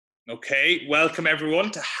Okay, welcome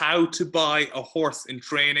everyone to How to Buy a Horse in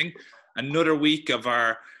Training. Another week of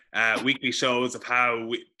our weekly shows of how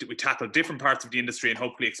we tackle different parts of the industry and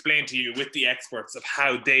hopefully explain to you with the experts of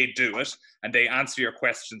how they do it, and they answer your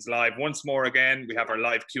questions live. Once more again, we have our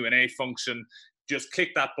live Q&A function. Just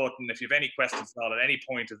click that button if you have any questions at all at any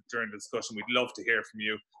point during the discussion. We'd love to hear from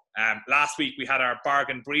you. Last week we had our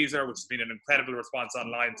bargain breezer, which has been an incredible response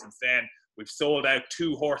online since then. We've sold out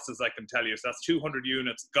 2 horses, I can tell you. So that's 200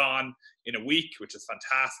 units gone in a week, which is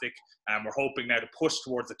fantastic. And we're hoping now to push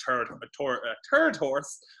towards a third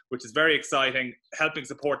horse, which is very exciting, helping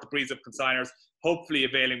support the breeze up consigners, hopefully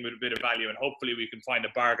availing with a bit of value, and hopefully we can find a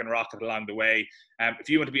bargain rocket along the way. If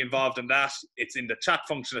you want to be involved in that, it's in the chat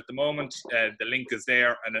function at the moment. The link is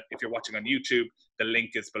there. And if you're watching on YouTube, the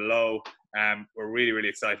link is below. We're really, really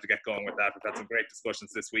excited to get going with that. We've had some great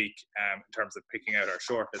discussions this week in terms of picking out our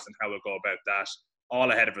shortlist and how we'll go about that,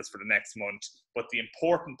 all ahead of us for the next month. But the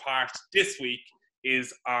important part this week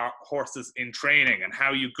is our horses in training and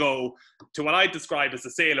how you go to what I describe as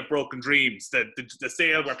the sale of broken dreams, the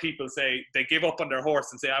sale where people say they give up on their horse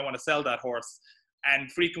and say, I want to sell that horse.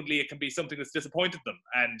 And frequently it can be something that's disappointed them.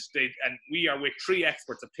 And we are with 3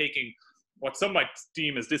 experts of taking what some might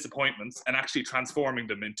deem as disappointments and actually transforming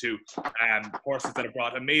them into horses that have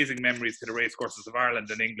brought amazing memories to the racecourses of Ireland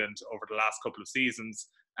and England over the last couple of seasons.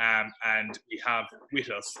 And we have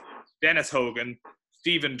with us Denis Hogan,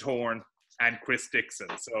 Stephen Thorne, and Chris Dixon.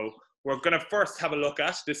 So we're going to first have a look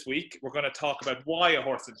at this week. We're going to talk about why a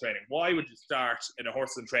horse in training. Why would you start in a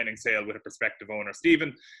horse in training sale with a prospective owner? Stephen,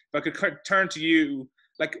 if I could turn to you.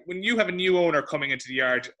 Like when you have a new owner coming into the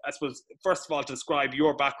yard, I suppose, first of all, to describe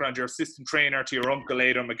your background, your assistant trainer to your uncle,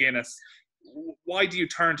 Aidan McGuinness, why do you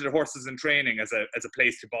turn to the horses in training as a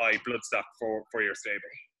place to buy bloodstock for your stable?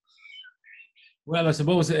 Well, I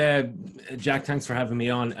suppose, Jack, thanks for having me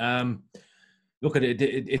on. Look,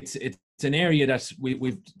 it's an area that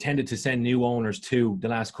we've tended to send new owners to the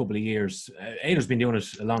last couple of years. Aidan's been doing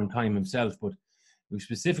it a long time himself, but we've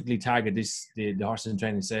specifically targeted the horses in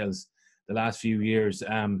training sales the last few years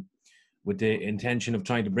with the intention of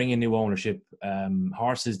trying to bring in new ownership,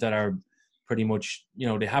 horses that are pretty much,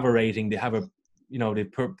 they have a rating,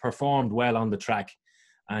 they've performed well on the track,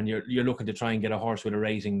 and you're looking to try and get a horse with a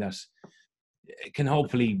rating that can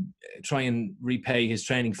hopefully try and repay his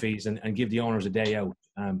training fees and give the owners a day out.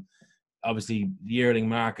 Obviously, the yearling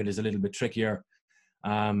market is a little bit trickier.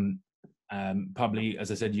 Probably, as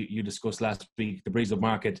I said, you discussed last week, the breeze up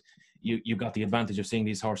market, you got the advantage of seeing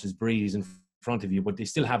these horses breeze in front of you, but they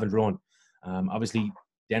still haven't run. Obviously,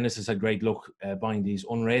 Denis has had great luck buying these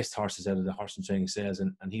unraced horses out of the horse and training sales,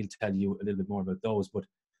 and he'll tell you a little bit more about those. But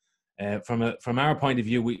from our point of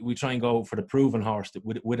view, we try and go for the proven horse that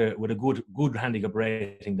with a good handicap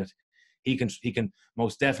rating that he can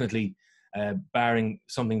most definitely, barring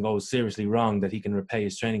something goes seriously wrong, that he can repay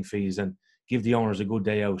his training fees and give the owners a good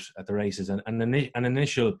day out at the races. And an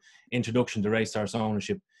initial introduction to racehorse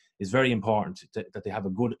ownership is very important, that they have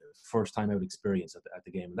a good first time out experience at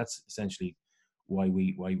the game. And that's essentially why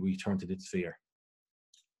we turn to this sphere.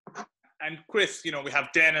 And Chris, we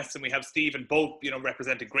have Denis and we have Stephen, both,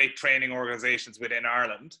 representing great training organisations within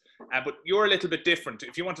Ireland. But you're a little bit different.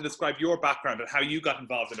 If you want to describe your background and how you got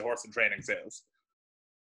involved in the horse and training sales.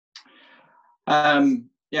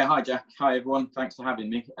 Yeah, hi Jack. Hi everyone. Thanks for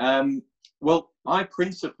having me. Well, I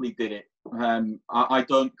principally did it. I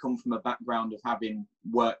don't come from a background of having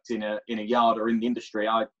worked in a yard or in the industry.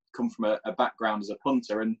 I come from a background as a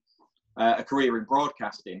punter and a career in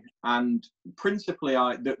broadcasting. And principally,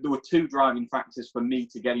 there were 2 driving factors for me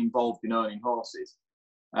to get involved in owning horses.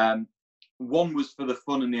 One was for the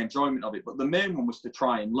fun and the enjoyment of it, but the main one was to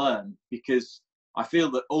try and learn, because I feel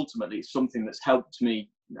that ultimately it's something that's helped me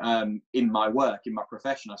in my work, in my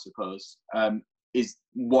profession, I suppose, is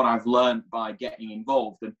what I've learned by getting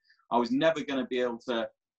involved. And I was never going to be able to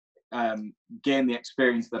gain the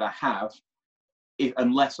experience that I have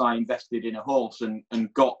unless I invested in a horse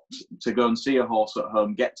and got to go and see a horse at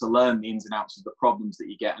home, get to learn the ins and outs of the problems that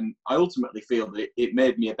you get. And I ultimately feel that it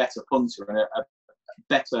made me a better punter and a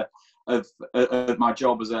better of my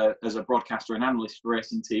job as a broadcaster and analyst for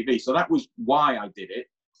racing TV. So that was why I did it.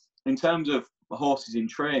 In terms of horses in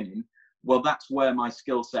training, well, that's where my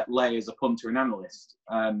skill set lay as a punter and analyst,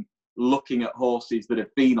 looking at horses that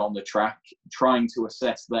have been on the track, trying to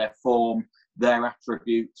assess their form, their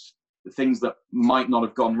attributes, the things that might not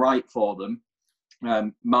have gone right for them,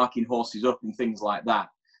 marking horses up and things like that.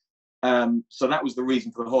 So that was the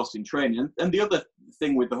reason for the horse in training. And the other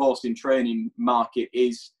thing with the horse in training market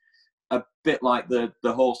is a bit like the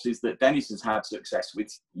horses that Denis has had success with.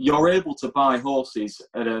 You're able to buy horses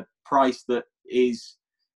at a price that is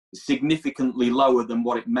significantly lower than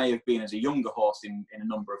what it may have been as a younger horse in a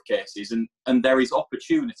number of cases. And there is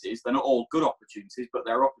opportunities. They're not all good opportunities, but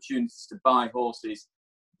there are opportunities to buy horses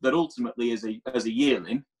that ultimately, as a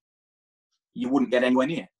yearling, you wouldn't get anywhere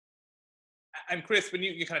near. And Chris, when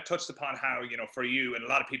you kind of touched upon how, you know, for you and a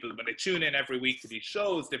lot of people, when they tune in every week to these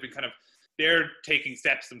shows, they're taking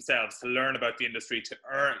steps themselves to learn about the industry, to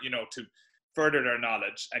earn, you know, to further their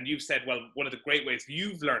knowledge. And you've said, well, one of the great ways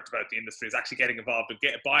you've learned about the industry is actually getting involved with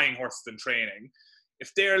buying horses and training.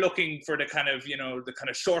 If they're looking for the kind of, you know, the kind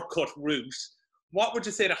of shortcut route, what would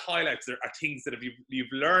you say the highlights are things that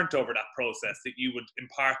you've learned over that process that you would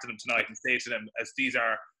impart to them tonight and say to them, as these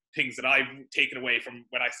are things that I've taken away from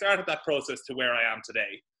when I started that process to where I am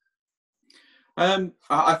today?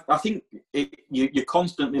 I think you're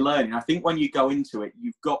constantly learning. I think when you go into it,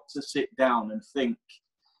 you've got to sit down and think,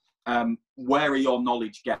 where are your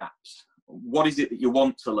knowledge gaps? What is it that you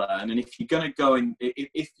want to learn? And if you're going to go in,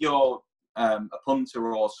 if you're a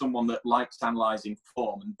punter or someone that likes analysing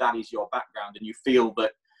form, and that is your background, and you feel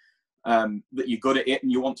that that you're good at it,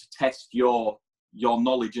 and you want to test your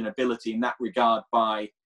knowledge and ability in that regard by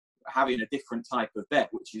having a different type of vet,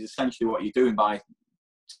 which is essentially what you're doing by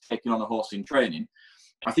taking on a horse in training,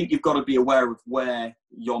 I think you've got to be aware of where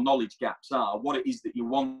your knowledge gaps are, what it is that you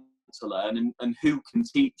want to learn, and who can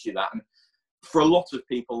teach you that. And for a lot of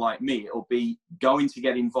people like me, it'll be going to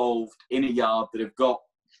get involved in a yard that have got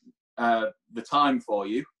the time for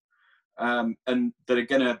you, and that are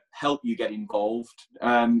going to help you get involved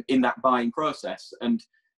in that buying process. And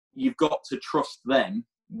you've got to trust them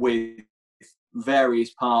with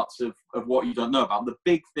various parts of what you don't know about. The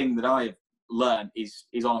big thing that I have learned is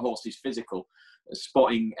on a horse's physical,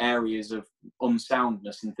 spotting areas of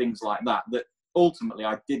unsoundness and things like that ultimately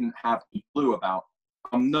I didn't have a clue about.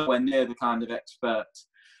 I'm nowhere near the kind of expert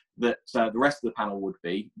that the rest of the panel would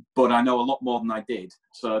be, but I know a lot more than I did.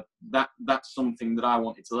 So that's something that I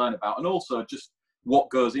wanted to learn about, and also just what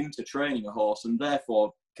goes into training a horse, and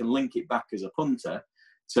therefore can link it back as a punter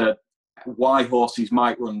to why horses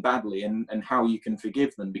might run badly and how you can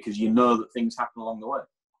forgive them, because you know that things happen along the way.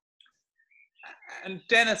 And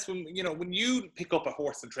Dennis, when you pick up a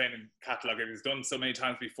horse and training catalogue, it's done so many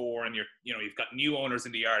times before, and you've got new owners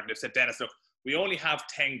in the yard, and they've said, Dennis, look, we only have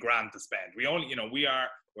 10 grand to spend. We only,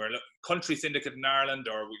 we're a country syndicate in Ireland,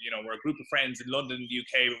 or we're a group of friends in London, the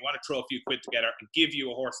UK. We want to throw a few quid together and give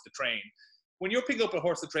you a horse to train. When you're picking up a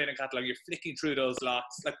horse to training catalogue, you're flicking through those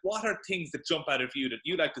lots. Like, what are things that jump out of you that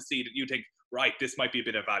you like to see, that you think, right, this might be a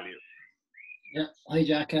bit of value? Yeah, hi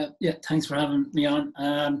Jack. Thanks for having me on.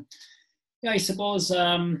 I suppose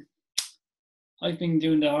I've been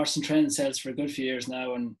doing the horse and training sales for a good few years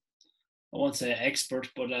now, and I won't say expert,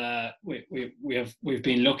 but we've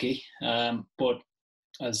been lucky. But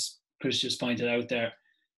as Chris just pointed out there,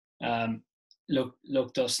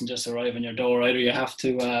 luck doesn't just arrive on your door either. You have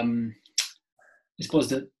to, I suppose,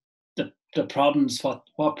 the problems,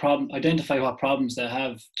 identify what problems they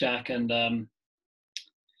have, Jack, and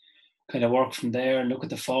kind of work from there and look at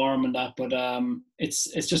the form and that. But it's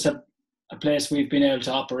just a place we've been able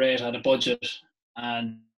to operate at a budget,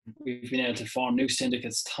 and we've been able to form new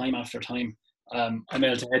syndicates time after time. I'm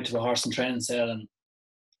able to head to a horse and training sale and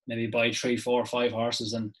maybe buy 3, 4, 5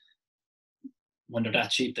 horses, and when they're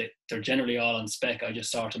that cheap, they're generally all on spec. I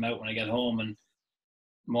just sort them out when I get home, and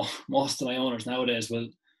most of my owners nowadays will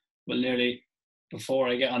nearly, before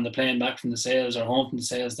I get on the plane back from the sales or home from the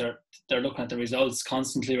sales, they're looking at the results,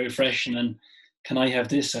 constantly refreshing, and can I have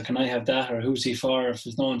this or can I have that, or who's he for? If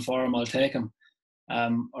there's no one for him, I'll take him.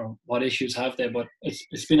 Or what issues have they? But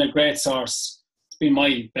it's been a great source. It's been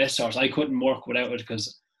my best source. I couldn't work without it,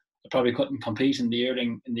 because I probably couldn't compete in the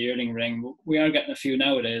yearling ring. We are getting a few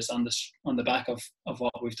nowadays on the back of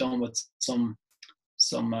what we've done with some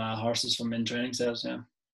horses from in training sales. Yeah.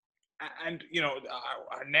 And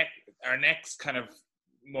our next kind of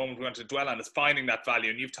moment we want to dwell on is finding that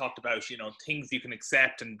value. And you've talked about things you can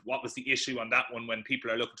accept, and what was the issue on that one when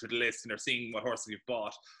people are looking through the list and they're seeing what horses you've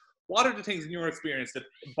bought. What are the things in your experience that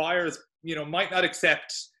buyers might not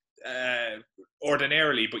accept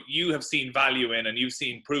ordinarily, but you have seen value in, and you've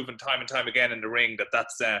seen proven time and time again in the ring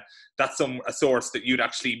that's a source that you'd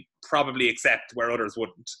actually probably accept where others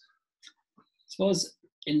wouldn't? I suppose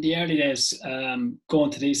in the early days,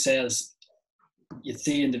 going to these sales, you'd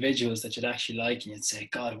see individuals that you'd actually like, and you'd say,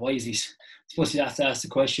 God, why is he? I suppose you'd have to ask the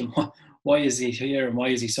question, why is he here and why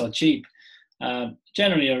is he so cheap?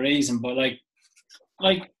 Generally a reason, but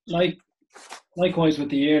likewise with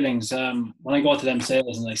the yearlings, when I go to them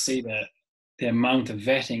sales and I see the amount of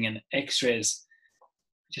vetting and x-rays, I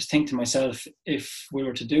just think to myself, if we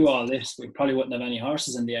were to do all this, we probably wouldn't have any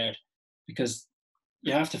horses in the yard, because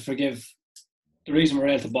you have to forgive the reason we're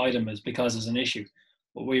able to buy them is because there's an issue.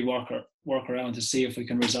 But we work around to see if we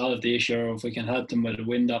can resolve the issue, or if we can help them with a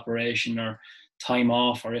wind operation or time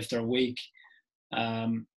off, or if they're weak.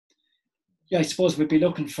 Yeah, I suppose we'd be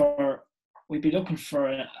looking for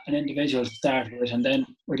an individual to start with, and then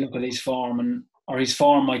we'd look at his form, or his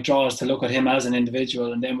form might draw us to look at him as an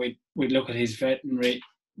individual, and then we'd look at his veterinary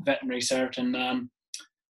cert. And I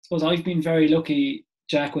suppose I've been very lucky,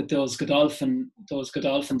 Jack, with those Godolphin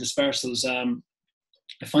dispersals.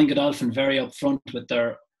 I find Godolphin very upfront with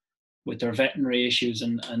their veterinary issues,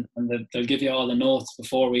 and they'll give you all the notes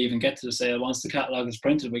before we even get to the sale. Once the catalogue is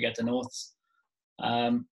printed, we get the notes.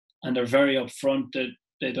 And they're very upfront.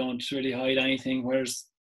 They don't really hide anything, whereas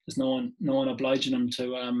there's no one obliging them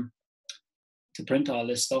to print all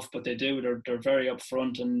this stuff, but they do. They're very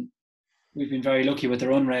upfront, and we've been very lucky with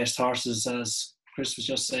their unraced horses, as Chris was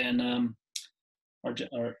just saying, or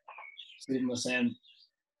Stephen was saying.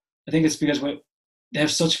 I think it's because they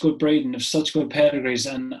have such good breeding, they have such good pedigrees,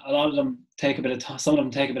 and a lot of them take a bit of time. Some of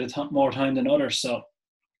them take a bit of more time than others. So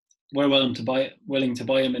we're willing to buy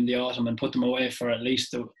them in the autumn and put them away for at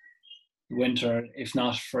least the winter, if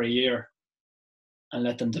not for a year, and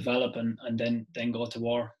let them develop and then go to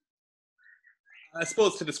war. I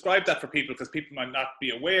suppose to describe that for people, because people might not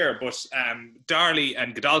be aware, but Darley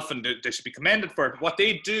and Godolphin, they should be commended for what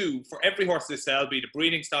they do for every horse they sell, be it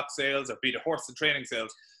breeding stock sales or be it horse and training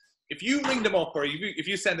sales. If you ring them up, or if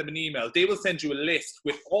you send them an email, they will send you a list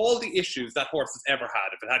with all the issues that horse has ever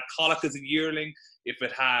had. If it had colic as a yearling, if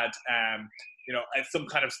it had some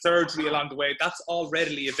kind of surgery along the way, that's all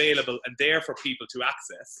readily available and there for people to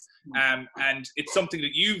access. And it's something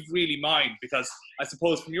that you really mind, because I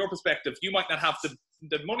suppose from your perspective, you might not have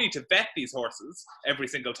the money to vet these horses every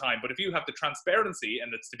single time, but if you have the transparency,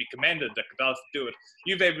 and it's to be commended that Godolphin do it,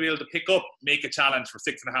 you've been able to pick up Make a Challenge for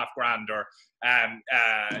 $6,500, or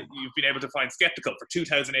you've been able to find Skeptical for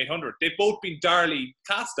 2,800. They've both been Darley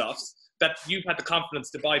cast-offs that you've had the confidence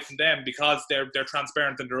to buy from them because they're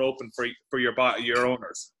transparent and they're open for your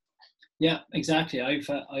owners. Yeah, exactly. I've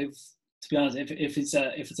to be honest, if it's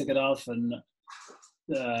a Godolphin,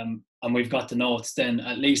 and we've got the notes, then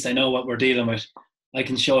at least I know what we're dealing with. I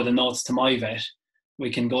can show the notes to my vet.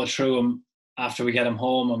 We can go through them after we get him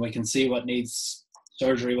home, and we can see what needs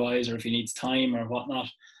surgery wise, or if he needs time or whatnot.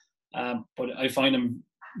 But I find him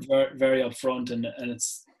very, very upfront, and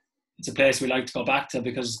it's a place we like to go back to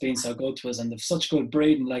because it's been so good to us, and they've such good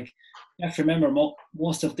breeding. Like, you have to remember,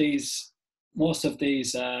 most of these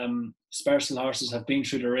dispersal horses have been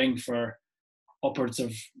through the ring for upwards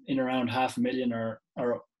of in around $500,000,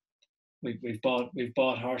 or we've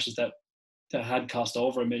bought horses that had cost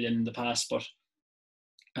over $1 million in the past, but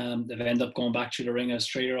they've ended up going back through the ring as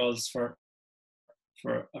 3-year-olds for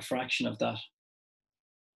a fraction of that.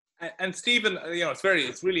 And Stephen,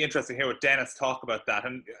 it's really interesting to hear what Dennis talk about that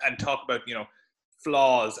and talk about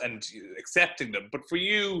flaws and accepting them. But for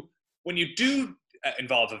you, when you do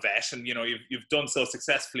involve a vet, and you've done so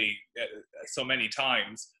successfully so many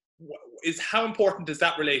times, how important is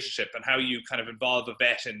that relationship, and how you kind of involve a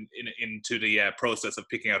vet into the process of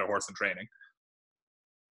picking out a horse and training?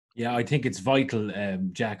 Yeah, I think it's vital,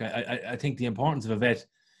 Jack. I think the importance of a vet,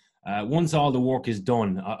 once all the work is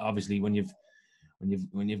done, obviously when you've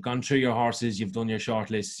gone through your horses, you've done your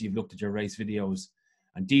short lists, you've looked at your race videos,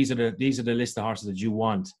 and these are the list of horses that you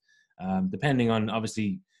want. Depending on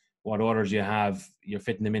obviously what orders you have, you're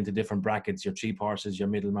fitting them into different brackets, your cheap horses, your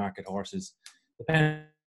middle market horses, depending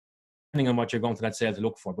on what you're going to that sale to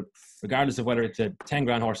look for. But regardless of whether it's a 10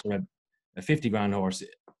 grand horse or a 50 grand horse,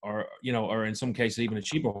 or in some cases even a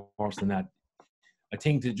cheaper horse than that, I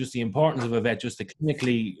think that just the importance of a vet, just to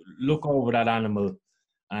clinically look over that animal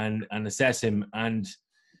and assess him, and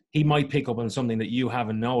he might pick up on something that you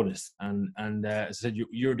haven't noticed. And as I said,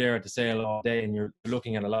 you're there at the sale all day and you're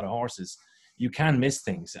looking at a lot of horses. You can miss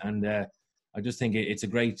things, and I just think it's a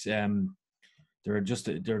great.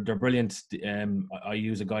 They're brilliant. I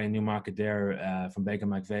use a guy in Newmarket there from Baker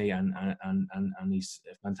McVeigh, and he's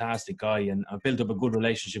a fantastic guy, and I've built up a good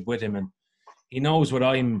relationship with him, and he knows what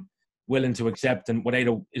I'm willing to accept, and what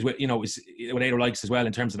Ado is, what Ado likes as well,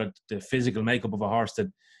 in terms of the physical makeup of a horse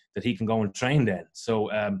that he can go and train then. So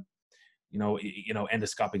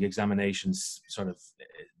endoscopic examinations, sort of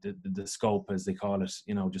the scope as they call it,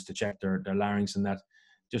 just to check their larynx and that,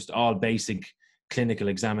 just all basic clinical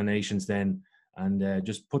examinations then, and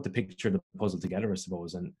just put the picture of the puzzle together, I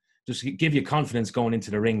suppose, and just give you confidence going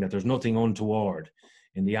into the ring that there's nothing untoward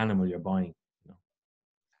in the animal you're buying.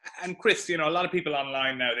 And Chris, a lot of people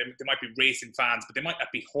online now, they might be racing fans, but they might not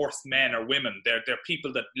be horsemen or women. They're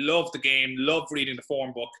people that love the game, love reading the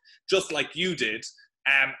form book, just like you did.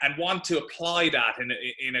 and want to apply that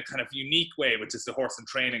in a kind of unique way, which is the horse and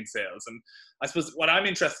training sales. And I suppose what I'm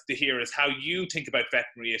interested to hear is how you think about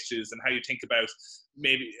veterinary issues and how you think about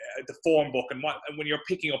maybe the form book and when you're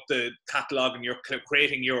picking up the catalogue and you're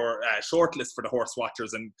creating your shortlist for the horse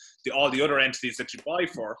watchers and all the other entities that you buy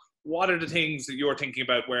for. What are the things that you're thinking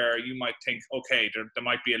about where you might think, okay, there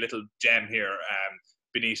might be a little gem here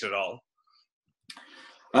beneath it all?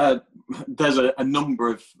 There's a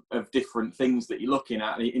number of different things that you're looking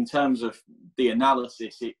at. In terms of the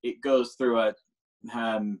analysis, it goes through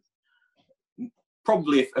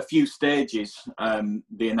probably a few stages,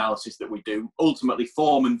 the analysis that we do. Ultimately,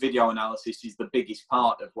 form and video analysis is the biggest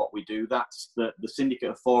part of what we do. That's the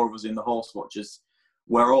syndicate of 4 of us in the Horse Watchers.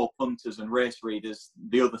 We're all punters and race readers.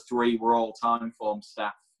 The other 3 were all time form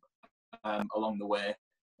staff along the way.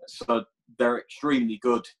 So they're extremely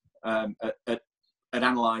good at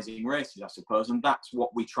analysing races, I suppose, and that's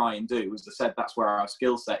what we try and do. As I said, that's where our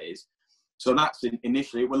skill set is. So that's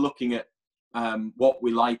initially, we're looking at what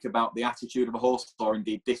we like about the attitude of a horse, or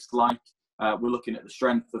indeed dislike. We're looking at the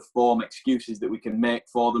strength of form, excuses that we can make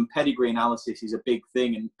for them. Pedigree analysis is a big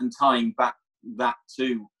thing, and tying back that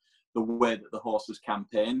to the way that the horse has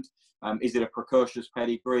campaigned. Is it a precocious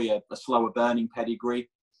pedigree, a slower burning pedigree?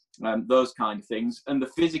 Those kind of things. And the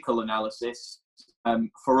physical analysis,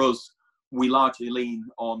 for us, we largely lean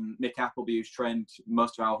on Mick Appleby, who's trained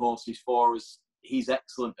most of our horses for us. He's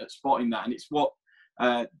excellent at spotting that. And it's what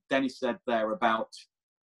Dennis said there about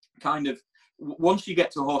kind of, once you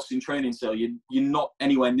get to a horse in training sale, you're not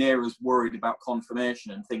anywhere near as worried about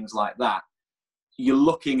conformation and things like that. You're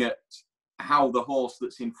looking at how the horse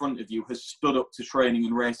that's in front of you has stood up to training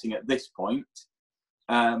and racing at this point.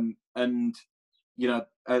 And, you know,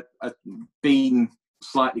 being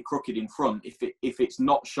slightly crooked in front, if it's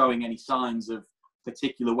not showing any signs of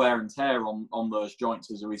particular wear and tear on those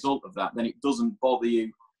joints as a result of that, then it doesn't bother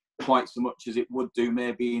you quite so much as it would do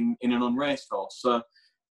maybe in an unraced horse. So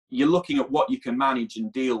you're looking at what you can manage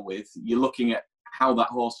and deal with. You're looking at how that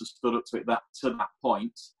horse has stood up to that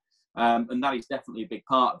point, and that is definitely a big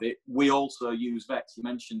part of it. We also use vets. You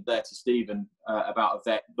mentioned there to Stephen about a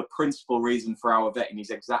vet. The principal reason for our vetting is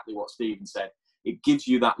exactly what Stephen said. It gives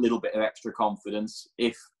you that little bit of extra confidence.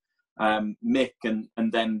 If Mick and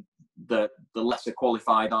then the lesser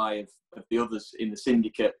qualified eye of the others in the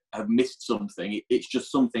syndicate have missed something, it's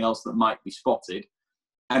just something else that might be spotted.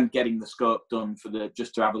 And getting the scope done for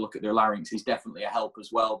just to have a look at their larynx is definitely a help as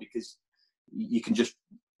well, because you can just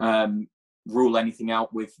rule anything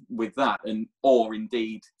out with that, or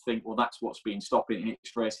indeed think, well, that's what's been stopping in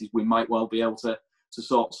its races. We might well be able to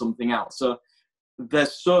sort something out. So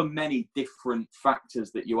there's so many different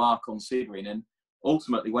factors that you are considering, and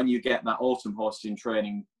ultimately when you get that autumn horse in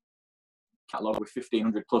training catalogue with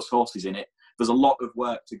 1,500 plus horses in it, there's a lot of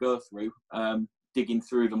work to go through, digging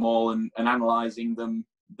through them all and analysing them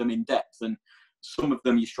in depth. And some of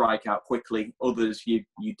them you strike out quickly, others you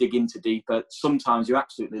dig into deeper. Sometimes you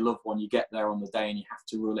absolutely love one, you get there on the day and you have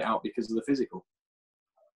to rule it out because of the physical.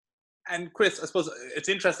 And Chris, I suppose it's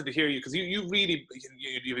interesting to hear you, because you really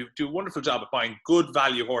you do a wonderful job of buying good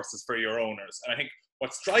value horses for your owners. And I think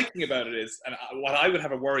what's striking about it is, and what I would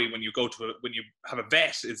have a worry when you have a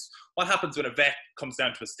vet, is what happens when a vet comes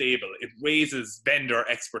down to a stable. It raises vendor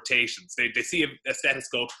expectations. They see a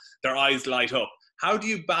stethoscope, their eyes light up. How do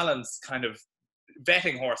you balance kind of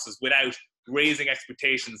vetting horses without raising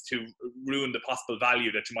expectations to ruin the possible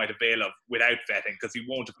value that you might avail of without vetting, because you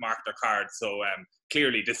won't have marked their card? So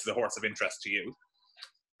clearly this is a horse of interest to you.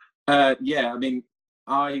 Yeah, I mean,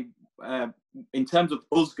 in terms of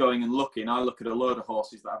us going and looking, I look at a load of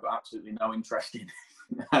horses that I've got absolutely no interest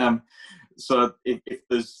in. So if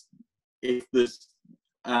there's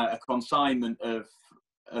a consignment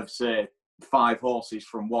of say 5 horses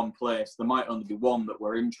from one place, there might only be one that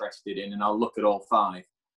we're interested in, and I'll look at all 5.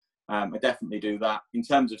 I definitely do that. In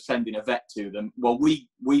terms of sending a vet to them, well,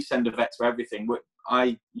 we send a vet to everything.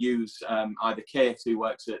 I use either Kate, who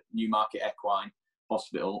works at Newmarket Equine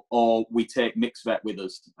Hospital, or we take Mick's vet with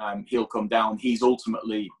us. He'll come down. He's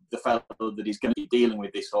ultimately the fellow that is going to be dealing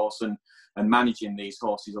with this horse and managing these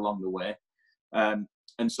horses along the way. And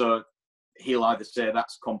so he'll either say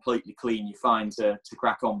that's completely clean, you're fine to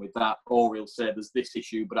crack on with that, or he'll say there's this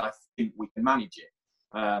issue, but I think we can manage it.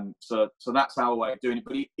 So that's our way of doing it.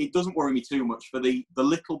 But it doesn't worry me too much. For the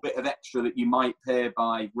little bit of extra that you might pay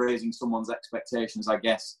by raising someone's expectations, I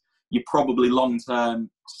guess you probably long-term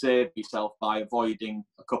save yourself by avoiding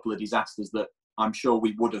a couple of disasters that I'm sure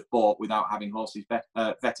we would have bought without having horses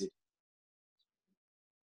vetted.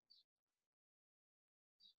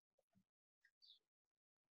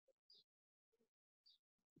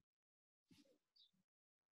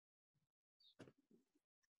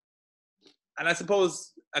 And I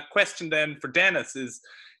suppose a question then for Dennis is,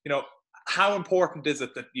 how important is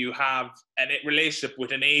it that you have a relationship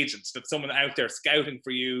with an agent, that someone out there scouting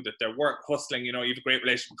for you, that they're hustling, you have a great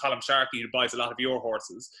relationship with Colin Sharkey, who buys a lot of your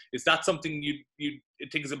horses. Is that something you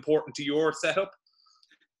think is important to your setup?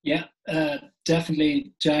 Yeah,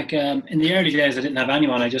 definitely, Jack. In the early days, I didn't have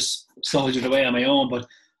anyone. I just soldiered away on my own. But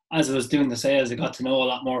as I was doing the sales, I got to know a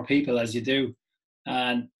lot more people, as you do.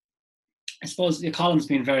 And I suppose Colin's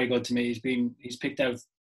been very good to me. He's picked out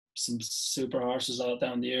some super horses all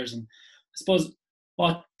down the years. And I suppose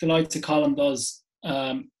what the likes of Colin does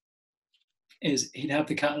is he'd have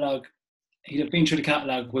the catalogue. He'd have been through the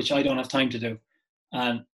catalogue, which I don't have time to do.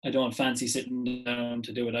 And I don't fancy sitting down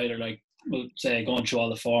to do it either. Like, we'll say going through all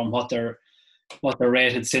the form, what they're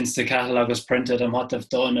rated since the catalogue was printed, and what they've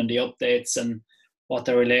done, and the updates, and what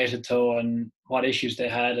they're related to, and what issues they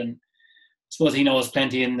had. And I suppose he knows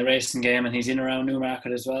plenty in the racing game, and he's in around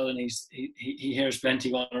Newmarket as well, and he hears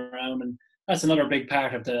plenty going around, and that's another big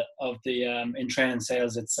part of the in training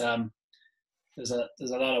sales. It's there's a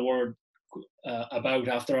lot of word about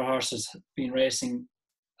after a horse has been racing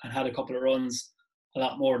and had a couple of runs, a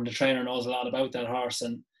lot more than the trainer knows a lot about that horse.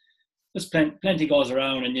 And there's plenty goes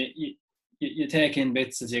around, and you take in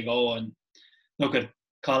bits as you go. And look at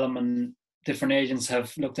Colin, and different agents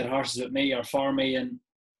have looked at horses with me or for me, and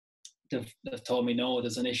they've told me, no,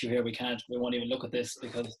 there's an issue here, we won't even look at this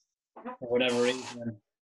because for whatever reason. And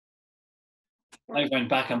I went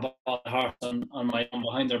back and bought a horse on my own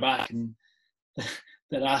behind their back, and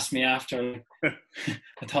they'd asked me after. I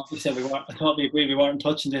thought we agreed we weren't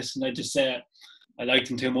touching this, and I just say, I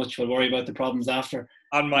liked him too much. We'll worry about the problems after.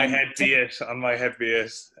 On my head be it. But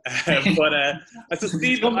so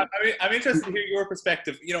Steve, I'm interested to hear your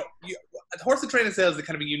perspective. Horse and training sales is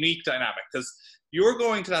kind of a unique dynamic, because you're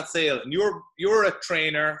going to that sale and you're a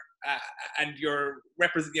trainer and you're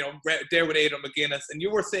there with Aidan McGuinness, and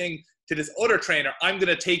you were saying to this other trainer, I'm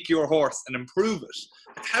going to take your horse and improve it.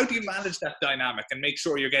 How do you manage that dynamic and make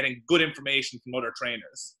sure you're getting good information from other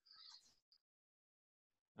trainers?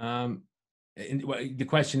 The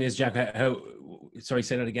question is, Jack, how? Sorry,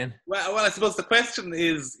 say that again. Well, I suppose the question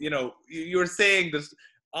is, you're saying that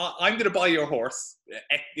I'm going to buy your horse,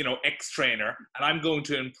 ex-trainer, and I'm going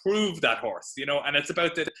to improve that horse, and it's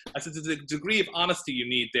about the degree of honesty you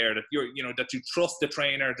need there, that that you trust the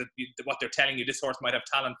trainer, that what they're telling you, this horse might have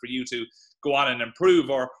talent for you to go on and improve,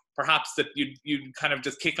 or perhaps that you kind of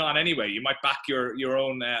just kick on anyway. You might back your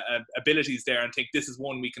own abilities there and think this is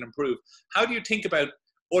one we can improve. How do you think about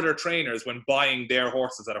other trainers when buying their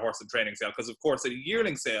horses at a horse and training sale? Because of course at a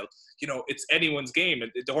yearling sale, it's anyone's game.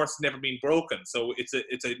 The horse has never been broken, so it's a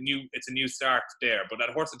new start there. But at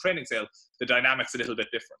a horse and training sale, the dynamic's a little bit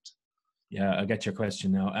different. Yeah, I get your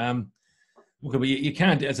question now. Okay, but you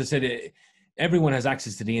can't, as I said, everyone has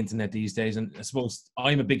access to the internet these days, and I suppose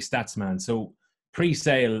I'm a big stats man. So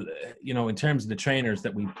pre-sale, in terms of the trainers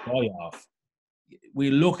that we buy off, we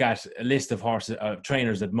look at a list of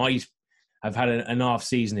trainers that might have had an off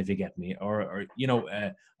season, if you get me, or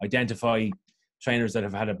identify trainers that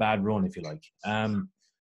have had a bad run, if you like.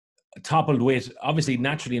 Toppled with, obviously,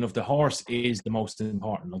 naturally enough, the horse is the most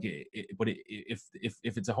important. But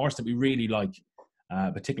if it's a horse that we really like,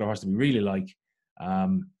 a particular horse that we really like,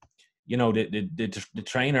 the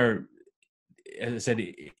trainer, as I said,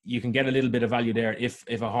 you can get a little bit of value there if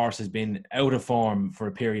a horse has been out of form for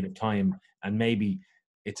a period of time, and maybe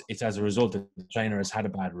it's as a result that the trainer has had a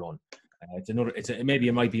bad run. Maybe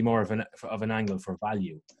it might be more of an angle for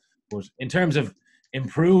value. But in terms of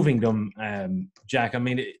improving them, Jack, I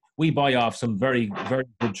mean, we buy off some very, very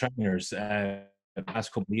good trainers the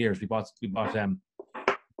past couple of years. We bought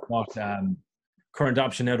current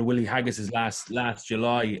option out of Willie Haggis's last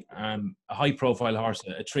July, a high profile horse,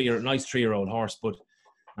 a nice 3-year-old horse. But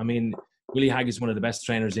I mean, Willie Haggis is one of the best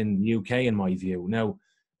trainers in the UK, in my view. Now,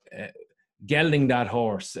 gelding that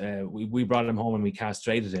horse, we brought him home and we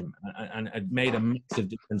castrated him, and it made a massive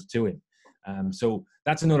difference to him. So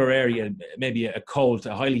that's another area, maybe a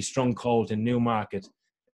highly strung colt in Newmarket.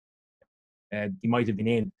 He might have been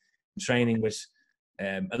in training with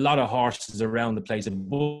a lot of horses around the place. It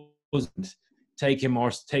wasn't take him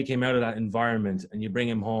out of that environment, and you bring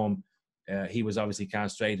him home. He was obviously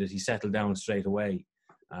castrated. He settled down straight away.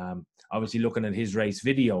 Obviously, looking at his race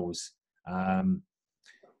videos,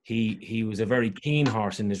 he was a very keen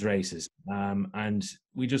horse in his races, and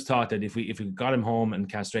we just thought that if we got him home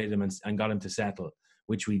and castrated him and got him to settle,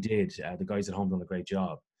 which we did, the guys at home done a great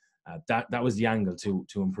job. That was the angle to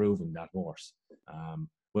improving that horse.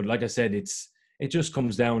 But like I said, it just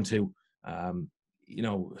comes down to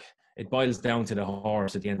it boils down to the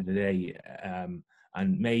horse at the end of the day,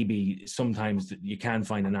 and maybe sometimes you can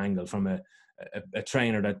find an angle from a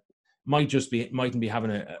trainer that mightn't be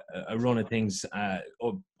having a run of things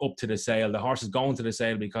up to the sale. The horse is going to the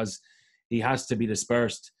sale because he has to be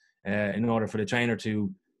dispersed in order for the trainer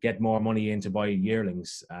to get more money in to buy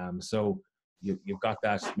yearlings. So you've got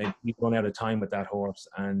that. Maybe you run out of time with that horse,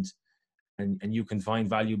 and you can find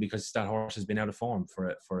value because that horse has been out of form for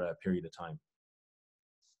a period of time.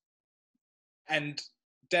 And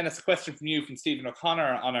Dennis, a question from you from Stephen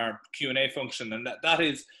O'Connor on our Q&A function, and that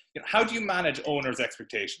is, how do you manage owners'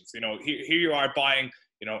 expectations? Here you are buying,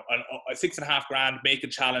 a $6,500 make a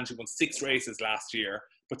challenge. You won 6 races last year,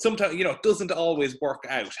 but sometimes, it doesn't always work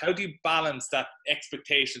out. How do you balance that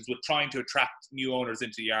expectations with trying to attract new owners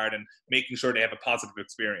into the yard and making sure they have a positive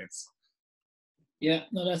experience? Yeah,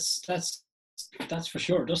 no, that's for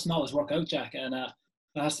sure. It doesn't always work out, Jack, and that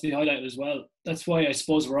has to be highlighted as well. That's why I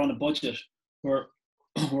suppose we're on a budget. We're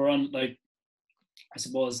on, like, I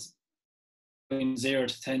suppose, between 0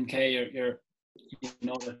 to 10k.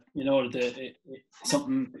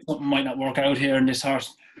 Something might not work out here, and this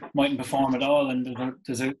horse mightn't perform at all, and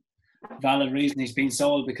there's a valid reason he's been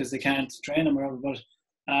sold because they can't train him or whatever.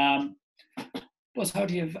 But how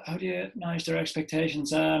do you manage their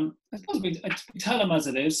expectations? I suppose we tell them as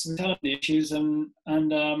it is. We tell them the issues, and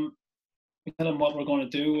we tell them what we're going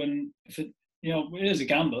to do, and if it is a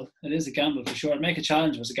gamble. It is a gamble for sure. Make a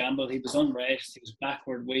challenge was a gamble. He was unraced. He was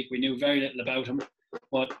backward weak. We knew very little about him.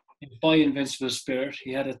 But by Invincible Spirit,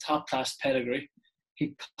 he had a top-class pedigree.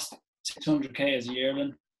 He cost 600k as a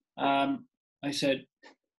yearling. I said,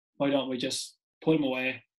 why don't we just put him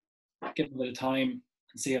away, give him a bit of time,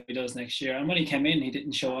 and see how he does next year. And when he came in, he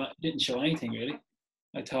didn't show anything really.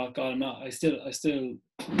 I thought, God, I still had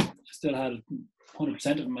 100%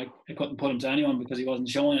 of him. I couldn't put him to anyone because he wasn't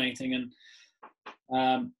showing anything, and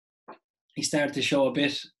he started to show a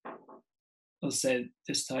bit. I'll say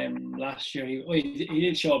this time last year he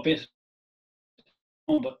did show a bit,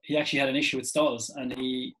 but he actually had an issue with stalls, and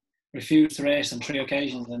he refused to race on 3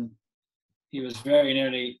 occasions, and he was very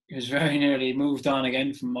nearly moved on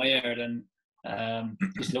again from my yard. And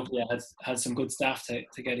just luckily I had some good staff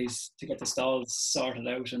to get the stalls sorted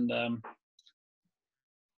out, and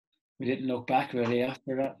we didn't look back really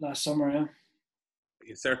after that last summer. Yeah.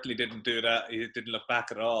 You certainly didn't do that. You didn't look back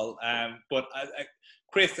at all. But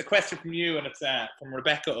Chris, a question from you, and it's from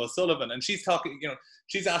Rebecca O'Sullivan, and she's talking.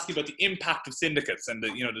 She's asking about the impact of syndicates and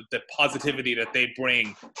the positivity that they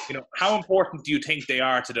bring. How important do you think they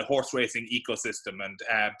are to the horse racing ecosystem and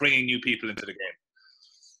bringing new people into the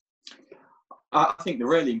game? I think they're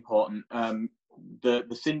really important.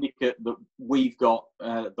 The syndicate that we've got,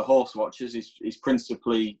 the Horse Watchers, is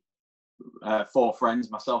principally 4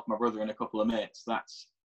 friends, myself, my brother, and a couple of mates. That's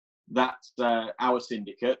our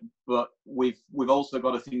syndicate. But we've also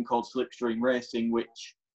got a thing called Slipstream Racing,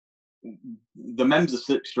 which the members of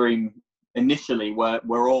Slipstream initially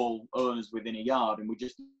were all owners within a yard, and we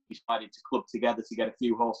just decided to club together to get a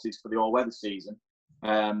few horses for the all-weather season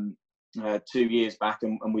 2 years back,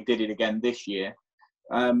 and we did it again this year.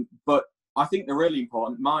 But I think they're really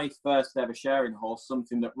important. My first ever sharing horse,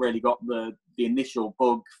 something that really got the initial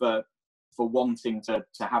bug for wanting to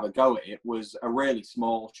have a go at it, was a really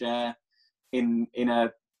small share in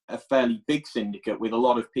a fairly big syndicate with a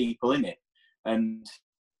lot of people in it. And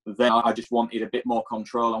then I just wanted a bit more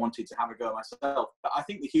control. I wanted to have a go myself. But I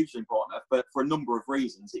think they're hugely important, but for a number of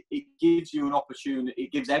reasons. It gives you an opportunity.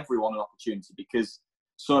 It gives everyone an opportunity because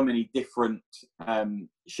so many different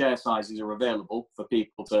share sizes are available for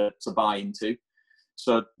people to buy into.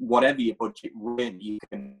 So whatever your budget, really, you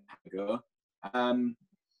can have a go.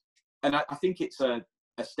 And I think it's a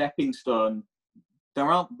stepping stone.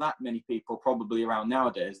 There aren't that many people probably around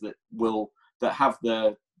nowadays that have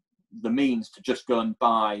the means to just go and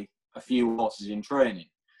buy a few horses in training.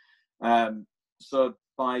 So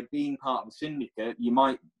by being part of a syndicate, you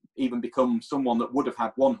might even become someone that would have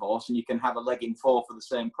had 1 horse, and you can have a leg in 4 for the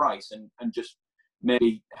same price, and just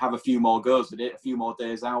maybe have a few more goes at it, a few more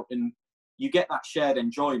days out, and you get that shared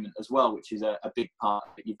enjoyment as well, which is a big part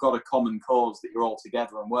of it. You've got a common cause that you're all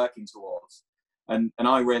together and working towards. And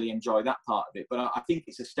I really enjoy that part of it. But I think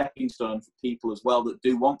it's a stepping stone for people as well that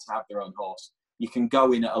do want to have their own horse. You can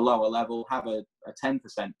go in at a lower level, have a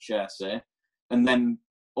 10% share, say, and then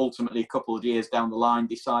ultimately a couple of years down the line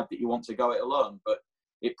decide that you want to go it alone. But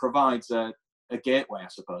it provides a gateway, I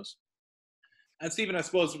suppose. And Stephen, I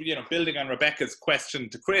suppose, building on Rebecca's question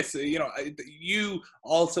to Chris, you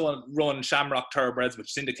also run Shamrock Thoroughbreds,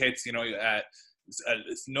 which syndicates, a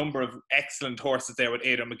number of excellent horses there with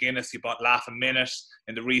Aidan McGuinness. You bought Laughing Minute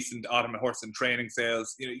in the recent Autumn Horse and Training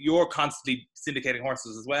sales. You're constantly syndicating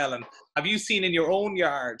horses as well. And have you seen in your own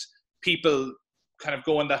yard people kind of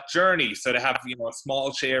go on that journey. So they have, you know, a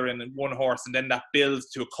small share in one horse, and then that builds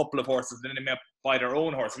to a couple of horses, and then they may buy their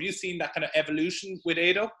own horse. Have you seen that kind of evolution with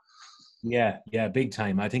Ado? Yeah, big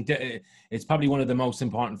time. I think that it's probably one of the most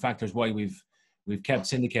important factors why we've kept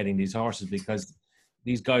syndicating these horses, because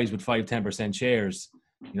these guys with 5-10% shares,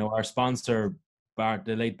 you know, our sponsor,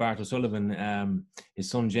 the late Bart O'Sullivan, his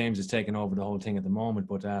son James is taking over the whole thing at the moment.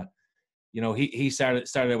 But you know, he started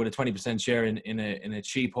out with a 20% share in a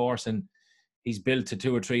cheap horse, and he's built to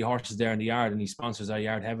 2 or 3 horses there in the yard, and he sponsors our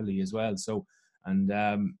yard heavily as well. So, and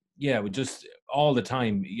yeah, we just all the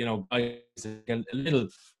time, you know, guys get a little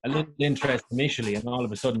interest initially, and all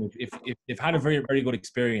of a sudden, if they've had a very, very good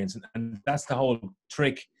experience, and that's the whole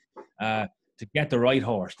trick, to get the right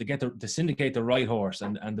horse, to syndicate the right horse,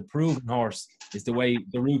 and the proven horse is the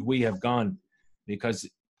route we have gone, because,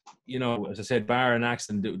 you know, as I said, bar an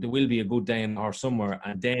accident, there will be a good day in the horse somewhere,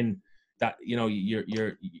 and then that, you know,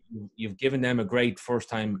 you've given them a great first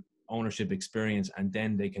time ownership experience, and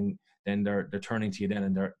then they're turning to you then,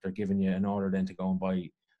 and they're giving you an order then to go and buy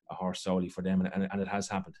a horse solely for them, and it has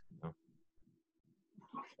happened. You know?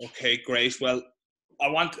 Okay, great. Well,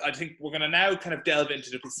 I think we're going to now kind of delve into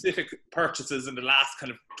the specific purchases in the last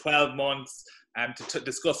kind of 12 months, to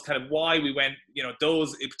discuss kind of why we went, you know,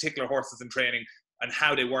 those particular horses in training and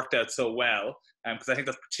how they worked out so well. Because I think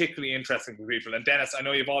that's particularly interesting for people. And Dennis, I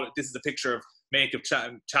know this is a picture of Make-Up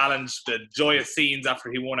Challenge, the joyous scenes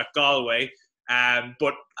after he won at Galway.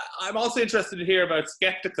 But I'm also interested to hear about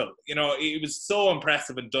Skeptical. You know, he was so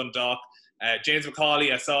impressive in Dundalk. James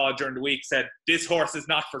McCauley, I saw during the week, said, this horse is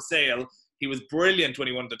not for sale. He was brilliant when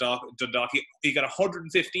he won Dundalk. He got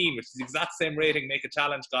 115, which is the exact same rating Make a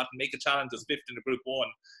Challenge got, and Make a Challenge was 5th in the Group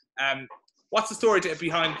 1. What's the story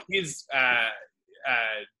behind his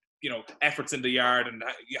you know, efforts in the yard, and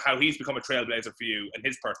how he's become a trailblazer for you and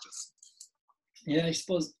his purchase? Yeah, I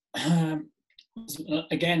suppose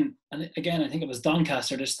again, I think it was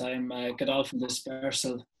Doncaster this time, Godolphin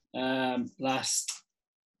Dispersal, last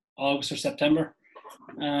August or September.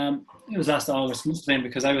 It was last August, must have been,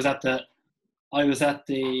 because I was at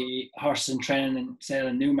the horses and training and sale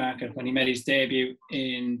in Newmarket when he made his debut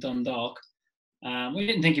in Dundalk. We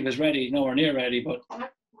didn't think he was ready, nowhere near ready, but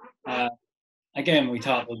again, we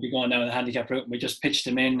thought we'd be going down the handicap route, and we just pitched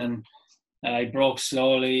him in, and he broke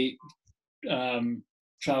slowly.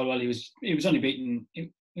 Travel well. He was only beaten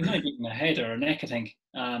a head or a neck, I think.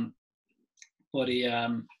 But he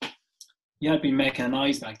had been making an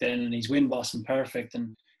eyes back then, and his win wasn't perfect,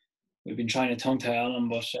 and we've been trying to tongue tie on him.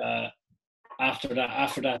 But after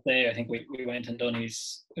that day, I think we went and done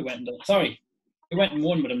his. We went and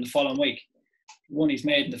won with him the following week. Won his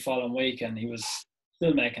maiden the following week, and he was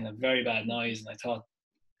still making a very bad noise. And I thought,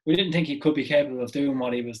 we didn't think he could be capable of doing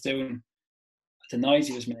what he was doing, the noise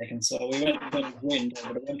he was making. So we went and done his wind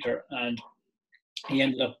over the winter, and he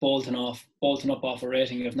ended up bolting up off a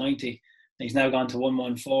rating of 90. And he's now gone to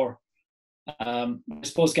 114. I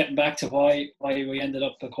suppose getting back to why we ended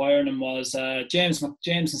up acquiring him was James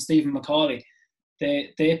and Stephen McCauley.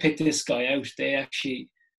 They picked this guy out. They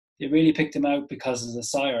really picked him out because of the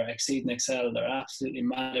sire, Exceed and Excel. They're absolutely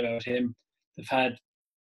mad about him. They've had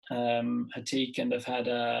Hatik, and they've had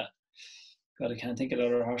God, I can't think of the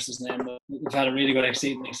other horse's name, but we've had a really good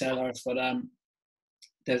Exceed and Excel horse. But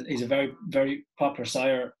he's a very, very popular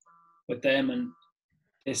sire with them, and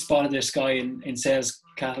they spotted this guy in sales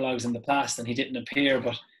catalogues in the past, and he didn't appear,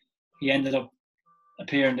 but he ended up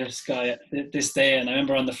appearing, this guy, this day. And I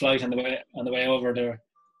remember on the flight on the way over, they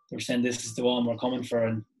were saying, this is the one we're coming for,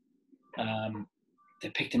 and they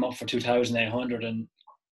picked him up for 2,800, and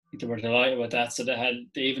they were delighted with that. So they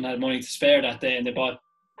even had money to spare that day, and they bought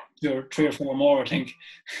 3 or 4 more, I think.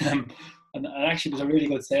 And actually, it was a really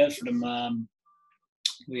good sale for them.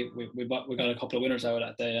 We got a couple of winners out of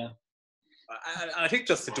that day. Yeah. I think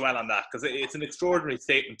just to dwell on that, because it's an extraordinary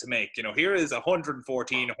statement to make. You know, here is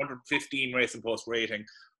 115 racing post rating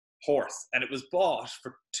horse, and it was bought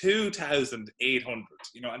for 2,800.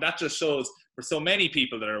 You know, and that just shows for so many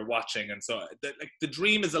people that are watching, and so the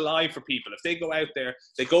dream is alive for people. If they go out there,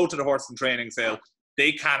 they go to the horse and training sale,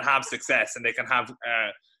 they can have success, and they can have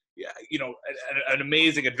you know, an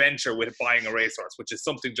amazing adventure with buying a racehorse, which is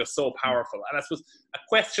something just so powerful. And I suppose a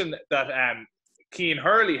question that Cian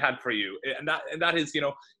Hurley had for you, and that is, you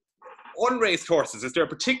know, unraced horses, is there a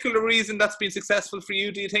particular reason that's been successful for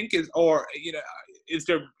you, do you think? Would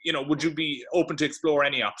you be open to explore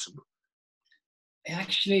any option? I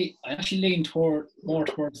actually lean more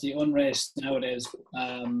towards the unraced nowadays,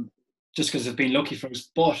 just because I've been lucky for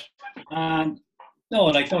us. But no,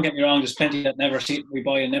 like, don't get me wrong, there's plenty that we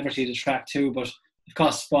buy and never see the track too, but it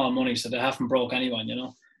costs small money, so they haven't broke anyone, you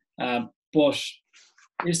know. But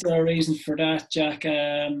is there a reason for that, Jack?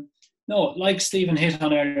 No, like Stephen hit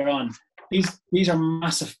on earlier on, these are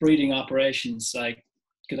massive breeding operations like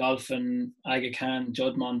Godolphin, Aga Khan,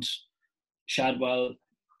 Juddmonte, Shadwell,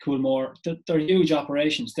 Coolmore. They're huge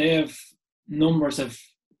operations. They have numbers of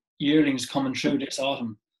yearlings coming through this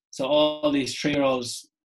autumn. So all these 3-year-olds,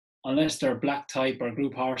 unless they're black type or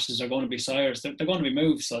group horses, are going to be sires. They're going to be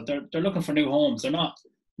moved. So they're looking for new homes. They're not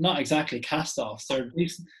exactly cast-offs. They're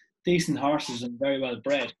decent horses and very well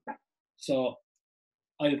bred. So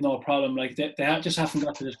I have no problem. Like they just haven't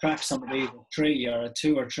got to the track. Some of these, a 3 or a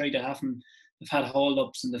 2 or 3, they've had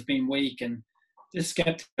hold-ups and they've been weak. And this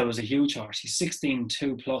Skeptical was a huge horse. He's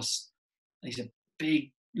 16.2 plus. He's a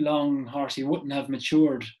big, long horse. He wouldn't have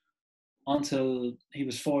matured until he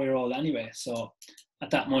was 4-year-old anyway. So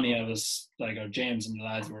at that money, I was like, or James and the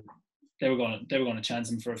lads were going to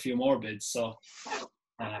chance him for a few more bids. So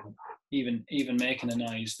even making a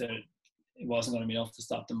noise, there it wasn't going to be enough to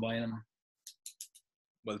stop them buying him.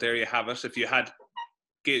 Well, there you have it. If you had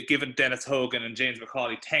given Denis Hogan and James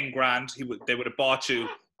McCauley 10 grand, they would have bought you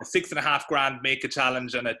a 6.5 grand Make a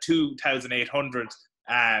Challenge and a 2,800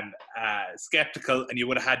 Skeptical, and you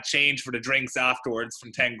would have had change for the drinks afterwards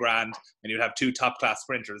from 10 grand, and you'd have 2 top class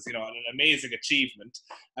sprinters. You know, an amazing achievement.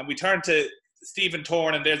 And we turn to Stephen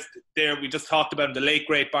Thorne, and we just talked about him, the late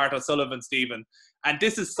great Bart O'Sullivan, Stephen. And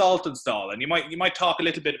this is Saltonstall, and you might talk a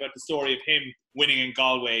little bit about the story of him winning in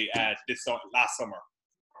Galway last summer.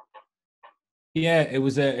 Yeah, it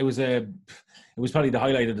was probably the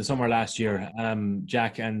highlight of the summer last year,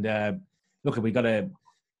 Jack. And look, we got a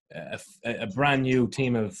brand new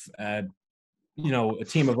team of a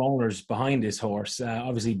team of owners behind this horse.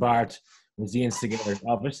 Obviously, Bart was the instigator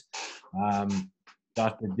of it.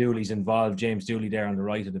 Got the Dooleys involved. James Dooley there on the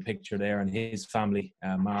right of the picture there, and his family,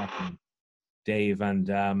 Mark and Dave, and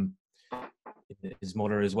his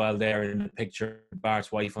mother as well there in the picture.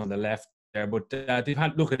 Bart's wife on the left there. But they've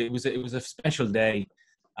had it was a special day.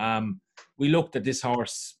 We looked at this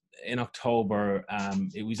horse in October.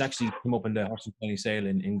 It was actually come up in the horse and pony sale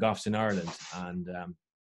in Goffs in Ireland,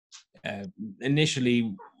 and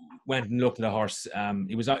initially went and looked at the horse.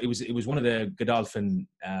 It was one of the Godolphin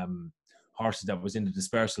horses that was in the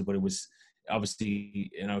dispersal, but it was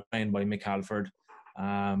obviously trained by Mick Halford,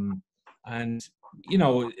 and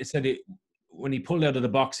it said when he pulled out of the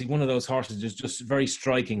box, he's one of those horses, just very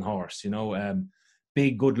striking horse,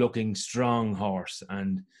 big, good looking, strong horse,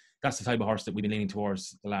 and that's the type of horse that we've been leaning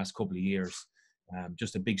towards the last couple of years.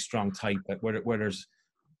 Just a big, strong type where there's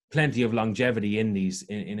plenty of longevity in these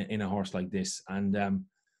in a horse like this. And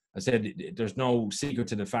I said there's no secret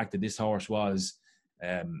to the fact that this horse was,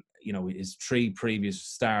 his 3 previous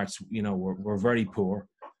starts, were very poor,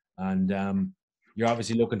 and you're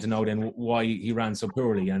obviously looking to know then why he ran so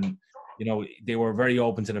poorly. And they were very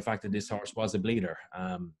open to the fact that this horse was a bleeder.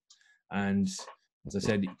 And as I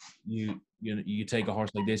said, you take a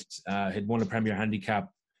horse like this, had won a Premier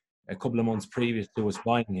Handicap a couple of months previous to us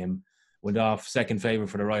buying him, went off second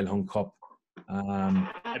favourite for the Royal Hunt Cup.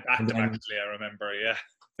 I backed him, actually, I remember, yeah.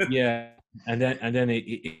 Yeah, and then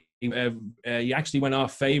he actually went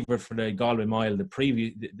off favourite for the Galway Mile the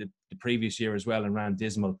previous year as well, and ran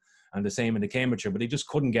dismal, and the same in the Cambridgeshire, but they just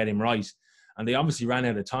couldn't get him right, and they obviously ran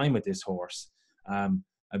out of time with this horse.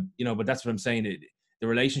 But that's what I'm saying. The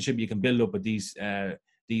relationship you can build up with these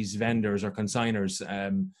vendors or consigners,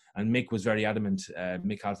 and Mick was very adamant,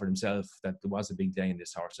 Mick Halford himself, that there was a big day in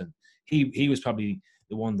this horse, and he was probably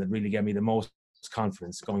the one that really gave me the most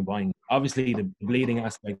confidence going buying. Obviously, the bleeding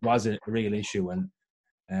aspect was a real issue, and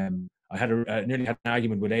I nearly had an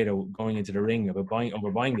argument with Ada going into the ring about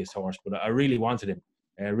buying this horse, but I really wanted him.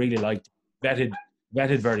 I really liked him.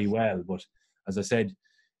 Vetted very well, but as I said,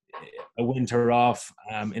 a winter off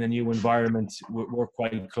in a new environment. We're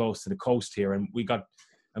quite close to the coast here, and we got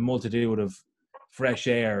a multitude of fresh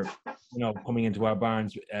air, coming into our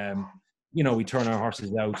barns. We turn our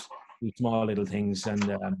horses out, do small little things, and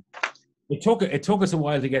it took us a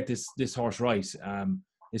while to get this horse right.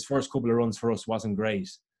 His first couple of runs for us wasn't great,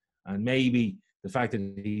 and maybe the fact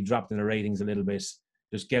that he dropped in the ratings a little bit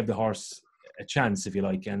just gave the horse a chance, if you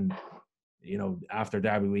like. And after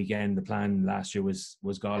Derby weekend, the plan last year was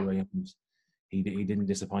Galway, and he didn't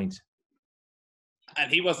disappoint. And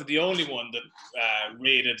he wasn't the only one that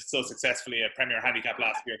rated so successfully at Premier Handicap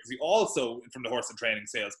last year, because he also, from the horse and training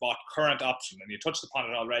sales, bought Current Option, and you touched upon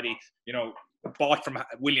it already. Bought from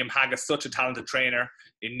William Haggis, such a talented trainer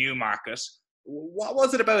in Newmarket. What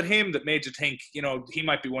was it about him that made you think, he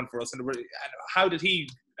might be one for us? And how did he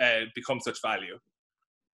become such value?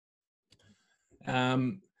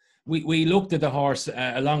 we looked at the horse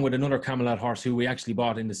along with another Camelot horse who we actually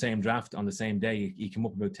bought in the same draft on the same day. He came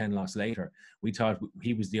up about 10 lots later. We thought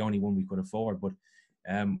he was the only one we could afford, but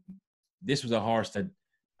this was a horse that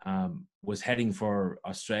was heading for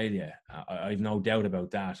Australia. I've no doubt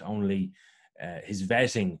about that. Only his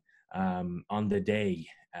vetting on the day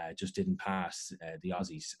just didn't pass the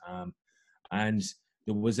Aussies. And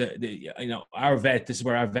there was our vet. This is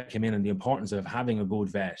where our vet came in, and the importance of having a good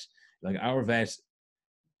vet. Like, our vet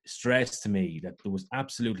stressed to me that there was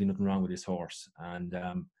absolutely nothing wrong with this horse, and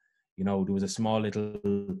there was a small little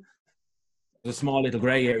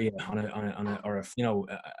grey area on a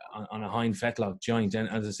hind fetlock joint, and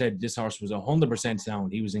as I said, this horse was 100%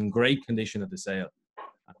 sound. He was in great condition at the sale,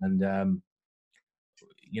 and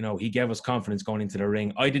he gave us confidence going into the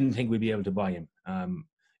ring. I didn't think we'd be able to buy him.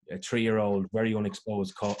 A 3-year-old, very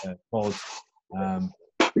unexposed colt, with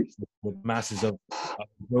masses of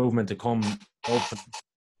improvement to come.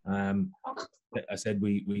 I said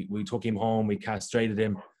we took him home, we castrated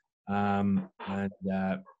him, and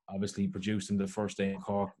obviously produced him the first day in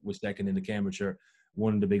Cork, was second in the Cambridgeshire,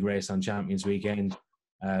 won the big race on Champions Weekend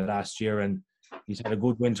last year, and he's had a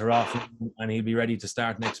good winter off, and he'll be ready to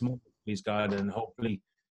start next month, please God, and hopefully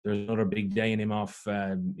there's another big day in him off.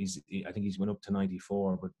 I think he's went up to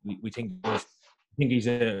 94, but we think he's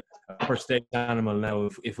a upper stage animal now.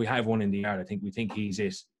 If we have one in the yard, we think he's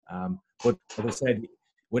it. But as I said,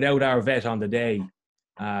 without our vet on the day,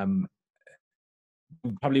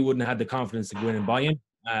 we probably wouldn't have had the confidence to go in and buy him.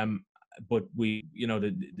 But the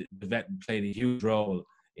vet played a huge role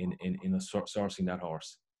in us sourcing that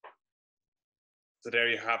horse. So there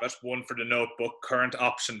you have it. One for the notebook, current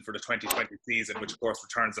option for the 2020 season, which of course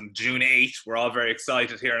returns on June 8th. We're all very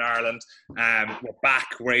excited here in Ireland. We're back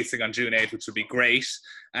racing on June 8th, which would be great.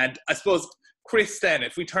 And I suppose, Chris, then,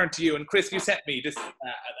 if we turn to you, and Chris, you sent me this an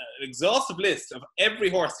exhaustive list of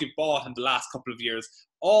every horse you've bought in the last couple of years,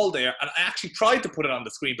 all there. And I actually tried to put it on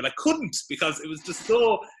the screen, but I couldn't, because it was just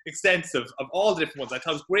so extensive of all the different ones. I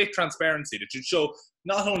thought it was great transparency that you'd show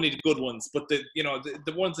not only the good ones, but the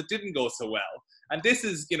ones that didn't go so well. And this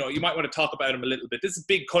is, you might want to talk about him a little bit. This is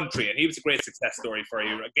Big Country, and he was a great success story for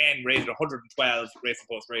you. Again, rated 112 Racing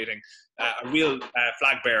Post rating, a real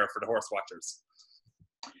flag bearer for the horse watchers.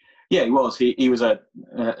 Yeah, he was. He was a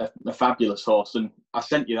fabulous horse, and I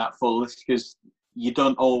sent you that full list because you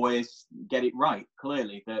don't always get it right.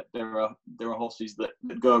 Clearly, there are horses that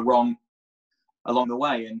go wrong along the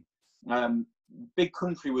way, and Big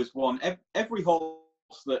Country was one. Every horse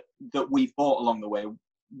that we've bought along the way,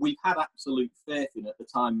 we've had absolute faith in at the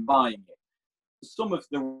time buying it. Some of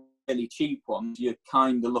the really cheap ones, you're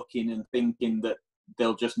kind of looking and thinking that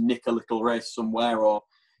they'll just nick a little race somewhere, or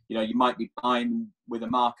you might be buying with a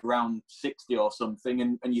mark around 60 or something,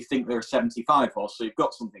 and you think they're a 75 horse, so you've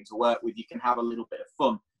got something to work with. You can have a little bit of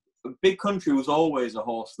fun. But Big Country was always a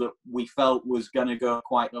horse that we felt was going to go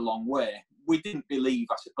quite a long way. We didn't believe,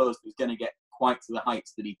 I suppose, he was going to get quite to the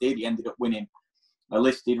heights that he did. He ended up winning a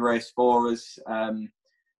listed race for us.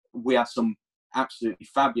 We had some absolutely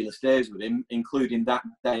fabulous days with him, including that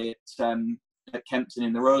day at Kempton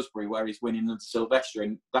in the Rosebery, where he's winning the Sylvester,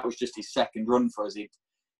 and that was just his second run for us.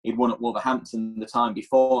 He'd won at Wolverhampton the time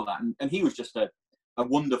before that, and he was just a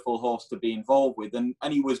wonderful horse to be involved with, and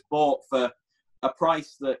he was bought for a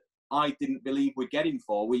price that I didn't believe we'd get him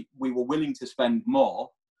for. We were willing to spend more,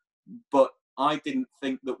 but I didn't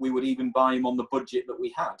think that we would even buy him on the budget that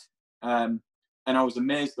we had, and I was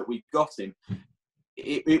amazed that we got him.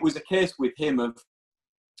 It was a case with him of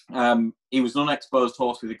he was an unexposed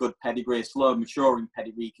horse with a good pedigree, a slow maturing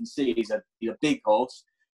pedigree. You can see he's a big horse.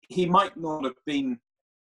 He might not have been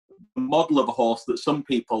the model of a horse that some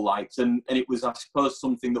people liked, and it was, I suppose,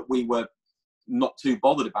 something that we were not too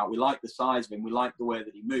bothered about. We liked the size of him, we liked the way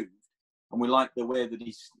that he moved, and we liked the way that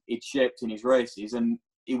he'd shaped in his races. And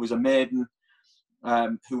he was a maiden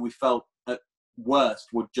who we felt at worst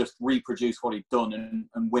would just reproduce what he'd done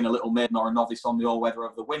and win a little maiden or a novice on the all-weather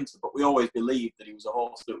of the winter. But we always believed that he was a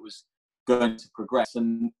horse that was going to progress,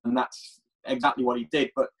 and that's exactly what he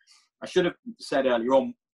did. But I should have said earlier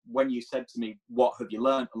on, when you said to me, what have you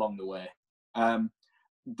learned along the way?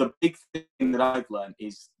 The big thing that I've learned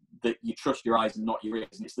is that you trust your eyes and not your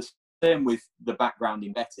ears. And it's the same with the background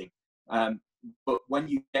in betting. But when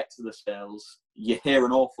you get to the sales, you hear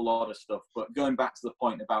an awful lot of stuff. But going back to the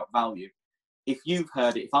point about value, if you've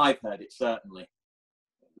heard it, if I've heard it, certainly,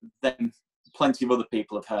 then plenty of other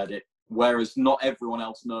people have heard it, whereas not everyone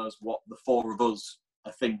else knows what the four of us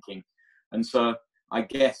are thinking. And so I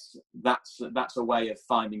guess that's a way of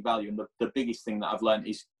finding value. And the biggest thing that I've learned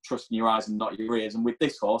is trusting your eyes and not your ears. And with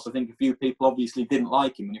this horse, I think a few people obviously didn't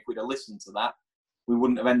like him. And if we'd have listened to that, we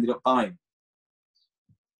wouldn't have ended up buying.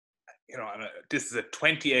 this is a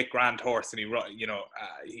 28 grand horse, and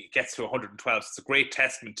he gets to 112. So it's a great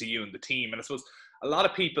testament to you and the team. And I suppose a lot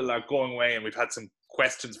of people are going away, and we've had some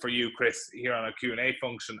questions for you, Chris, here on our Q&A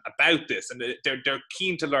function about this, and they're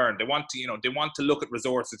keen to learn. They want to look at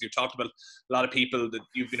resources. You talked about a lot of people that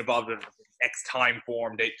you've been involved with X time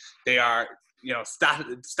form. They are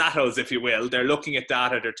statos, if you will. They're looking at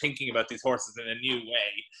data. They're thinking about these horses in a new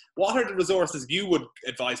way. What are the resources you would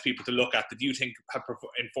advise people to look at that you think have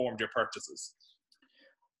informed your purchases?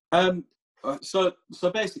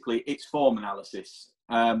 So basically, it's form analysis.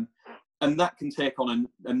 And that can take on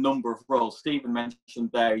a number of roles. Stephen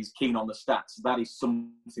mentioned there he's keen on the stats. That is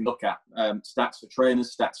something to look at. Stats for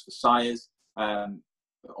trainers, stats for sires,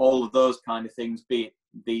 all of those kind of things, be it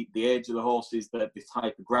the age of the horses, the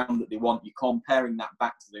type of ground that they want. You're comparing that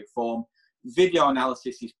back to their form. Video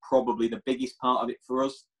analysis is probably the biggest part of it for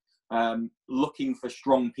us, looking for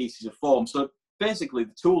strong pieces of form. So basically,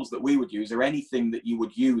 the tools that we would use are anything that you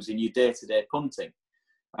would use in your day-to-day punting.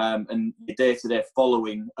 And your day-to-day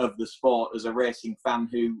following of the sport as a racing fan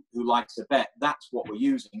who likes a bet. That's what we're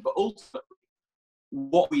using. But ultimately,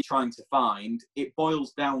 what we're trying to find, it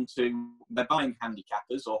boils down to they're buying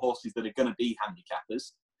handicappers or horses that are going to be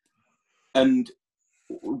handicappers. And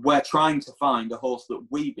we're trying to find a horse that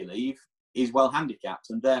we believe is well handicapped.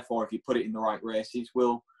 And therefore, if you put it in the right races,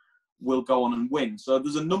 will go on and win. So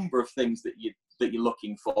there's a number of things that you're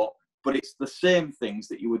looking for, but it's the same things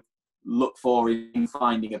that you would look for in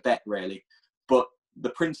finding a bet, really. But the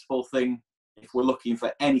principal thing, if we're looking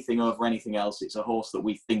for anything over anything else, it's a horse that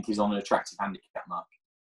we think is on an attractive handicap mark.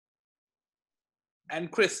 And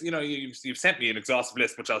Chris, you've sent me an exhaustive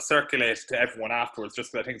list, which I'll circulate to everyone afterwards,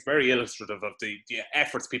 just because I think it's very illustrative of the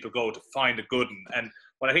efforts people go to find a good one. And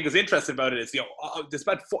what I think is interesting about it is, there's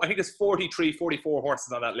about, I think it's 43, 44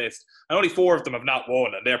 horses on that list, and only 4 of them have not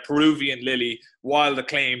won, and they're Peruvian Lily, Wild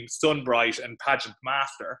Acclaim, Sunbright, and Pageant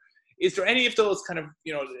Master. Is there any of those kind of,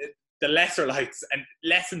 the lesser lights and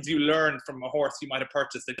lessons you learned from a horse you might have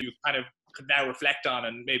purchased that you kind of could now reflect on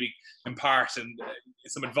and maybe impart and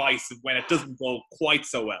some advice when it doesn't go quite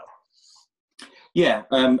so well? Yeah,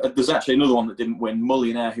 there's actually another one that didn't win,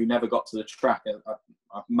 Mullionaire, who never got to the track.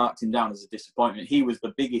 I've marked him down as a disappointment. He was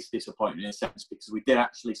the biggest disappointment in a sense, because we did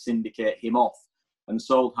actually syndicate him off and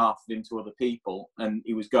sold half of him to other people, and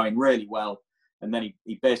he was going really well. And then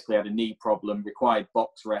he basically had a knee problem, required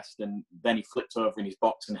box rest, and then he flipped over in his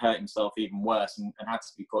box and hurt himself even worse and had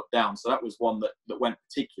to be put down. So that was one that went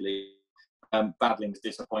particularly badly and was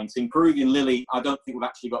disappointing. Peruvian Lily, I don't think we've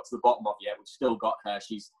actually got to the bottom of yet. We've still got her.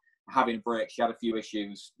 She's having a break. She had a few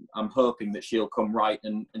issues. I'm hoping that she'll come right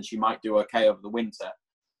and she might do okay over the winter.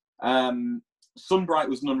 Sunbright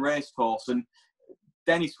was an unraced horse, and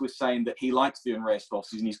Dennis was saying that he likes the unraced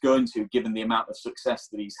horses and he's going to, given the amount of success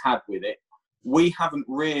that he's had with it. We haven't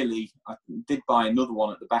really. I did buy another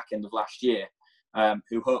one at the back end of last year,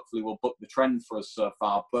 who hopefully will buck the trend for us so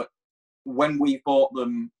far. But when we bought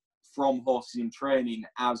them from horses in training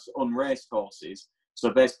as unraced horses,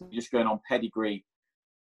 so basically just going on pedigree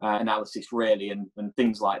analysis really and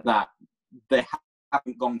things like that, they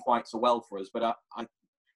haven't gone quite so well for us. But I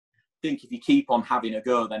think if you keep on having a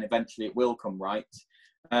go, then eventually it will come right.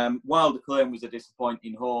 Wild Acclaim was a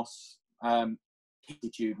disappointing horse.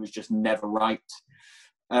 Attitude was just never right.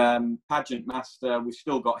 Pageant Master, we've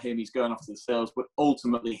still got him. He's going off to the sales, but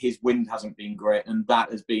ultimately his wind hasn't been great, and that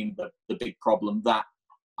has been the big problem that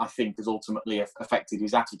I think has ultimately affected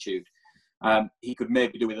his attitude. He could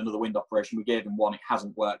maybe do with another wind operation. We gave him one; it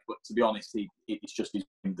hasn't worked. But to be honest, it's just his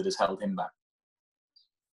wind that has held him back.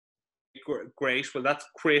 Great. Well, that's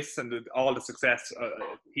Chris and all the success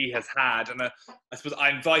he has had, and I suppose I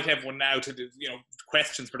invite everyone now to do,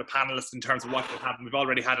 questions for the panelists in terms of what will happen. We've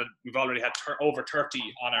already had over 30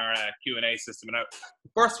 on our Q&A system. And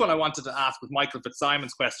the first one I wanted to ask was Michael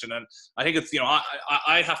Fitzsimon's question, and I think it's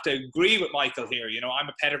I have to agree with Michael here. I'm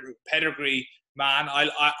a pedigree man.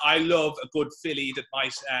 I love a good filly that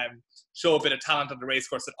might show a bit of talent on the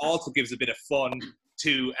racecourse that also gives a bit of fun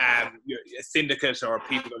to a syndicate or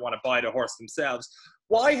people that want to buy the horse themselves.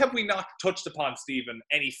 Why have we not touched upon, Stephen,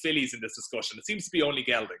 any fillies in this discussion? It seems to be only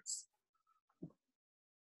geldings.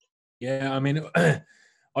 Yeah, I mean,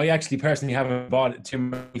 I actually personally haven't bought too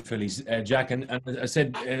many fillies, Jack. And I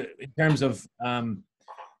said, in terms of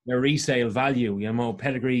their resale value,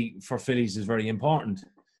 pedigree for fillies is very important.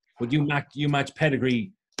 But you match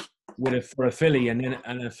pedigree for a filly and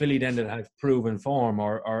a filly then that has proven form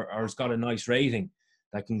or has got a nice rating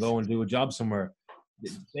that can go and do a job somewhere,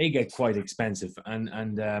 they get quite expensive.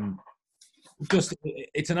 And just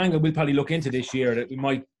it's an angle we'll probably look into this year, that we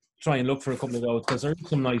might try and look for a couple of those, because there are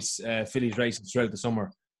some nice fillies races throughout the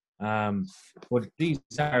summer. But these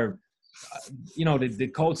are you know, the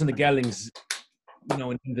colts and the geldings, you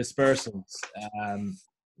know, in dispersals,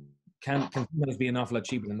 can sometimes be an awful lot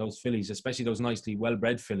cheaper than those fillies, especially those nicely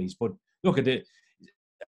well-bred fillies. But look at it.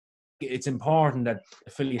 It's important that a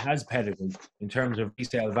filly has pedigree in terms of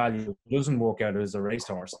resale value. It doesn't work out as a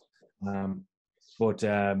racehorse. But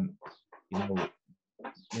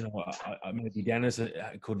maybe Dennis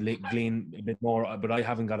could glean a bit more, but I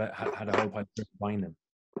haven't had a whole pile of buying them.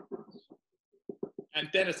 And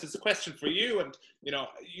Dennis, it's a question for you. And you know,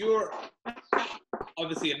 you're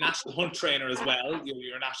obviously a national hunt trainer as well.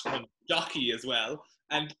 You're a national hunt jockey as well.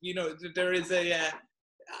 And you know, there is a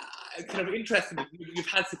kind of interesting. You've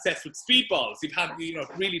had success with speedballs. You've had, you know,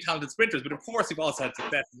 really talented sprinters, but of course you've also had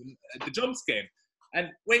success in the jumps game. And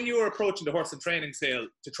when you were approaching the horse and training sale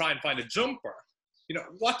to try and find a jumper, you know,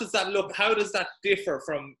 what does that look? How does that differ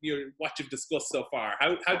from what you've discussed so far?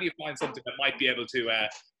 How do you find something that might be able to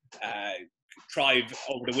thrive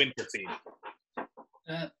over the winter scene?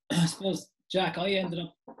 I suppose, Jack, I ended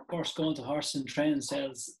up first going to horse and training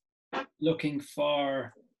sales looking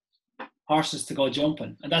for horses to go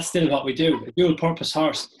jumping, and that's still what we do. A dual purpose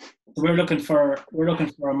horse. So we're looking for a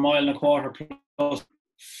 1.25 mile plus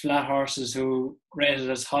flat horses who rated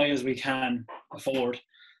as high as we can afford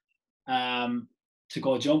to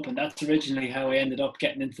go jumping. That's originally how I ended up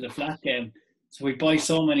getting into the flat game. So we buy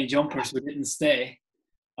so many jumpers who didn't stay,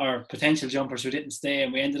 or potential jumpers who didn't stay,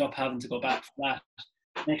 and we ended up having to go back flat.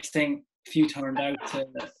 Next thing, a few turned out to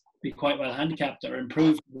be quite well handicapped or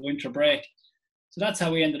improved the winter break. So that's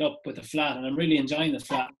how we ended up with the flat, and I'm really enjoying the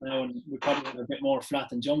flat now, and we probably have a bit more flat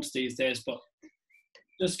than jumps these days. But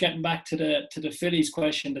just getting back to the fillies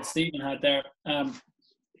question that Stephen had there,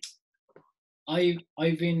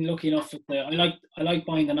 I've been lucky enough with I like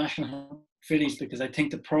buying the national fillies because I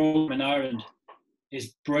think the program in Ireland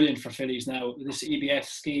is brilliant for fillies now. This EBF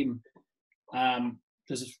scheme,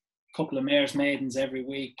 there's a couple of mares maidens every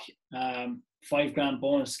week, £5,000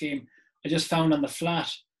 bonus scheme. I just found on the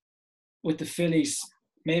flat with the fillies,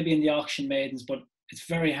 maybe in the auction maidens, but it's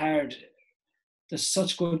very hard. There's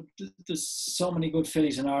so many good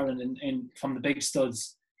fillies in Ireland from the big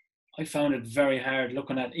studs. I found it very hard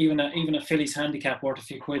looking at even a filly's handicap worth a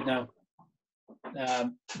few quid now.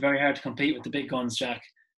 Very hard to compete with the big guns, Jack.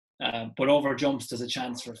 But over jumps, there's a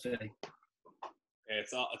chance for a filly.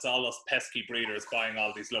 It's all us pesky breeders buying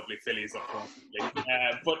all these lovely fillies, unfortunately.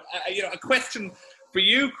 But you know, a question for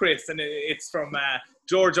you, Chris, and it's from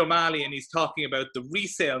George O'Malley, and he's talking about the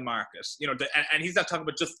resale market. You know, and he's not talking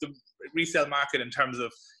about just the resale market in terms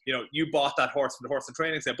of, you know, you bought that horse from the horse and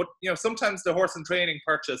training sale, but you know, sometimes the horse and training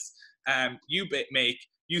purchase you make,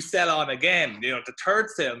 you sell on again. You know, the third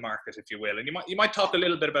sale market, if you will. And you might talk a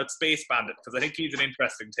little bit about Space Bandit, because I think he's an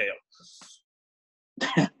interesting tale.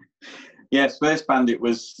 Yeah, Space Bandit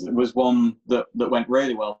was one that went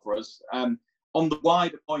really well for us. On the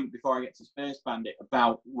wider point, before I get to Space Bandit,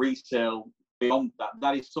 about resale beyond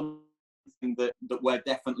that is something that we're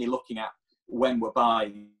definitely looking at when we're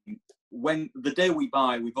buying. When the day we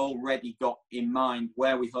buy, we've already got in mind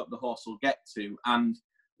where we hope the horse will get to and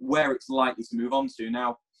where it's likely to move on to.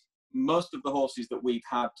 Now, most of the horses that we've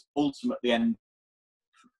had ultimately end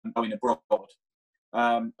up going abroad,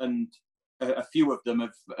 and a few of them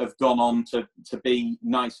have gone on to be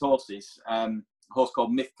nice horses. A horse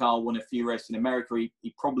called Mythcal won a few races in America.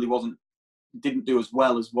 He probably didn't do as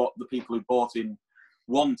well as what the people who bought him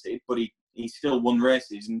wanted, but he still won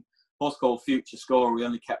races. And a horse called Future Score we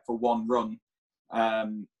only kept for one run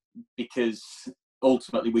because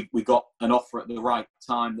ultimately we got an offer at the right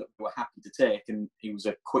time that we were happy to take, and he was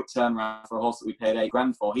a quick turnaround for a horse that we paid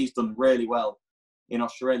 $8,000 for. He's done really well in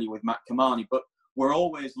Australia with Matt Kamani, but we're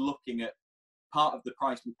always looking at part of the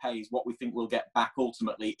price we pay is what we think we'll get back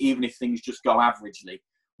ultimately, even if things just go averagely.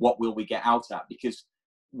 What will we get out at? Because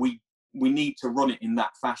we need to run it in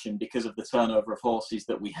that fashion because of the turnover of horses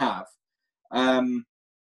that we have.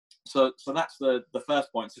 So that's the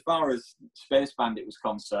first point. So far as Space Bandit was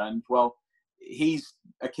concerned, well, he's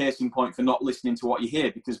a case in point for not listening to what you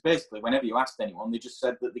hear, because basically whenever you asked anyone, they just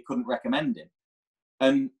said that they couldn't recommend him,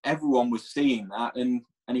 and everyone was seeing that. And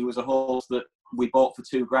he was a horse that we bought for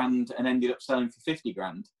 $2,000 and ended up selling for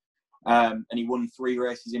 $50,000, and he won 3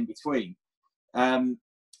 races in between.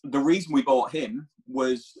 The reason we bought him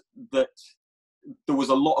was that there was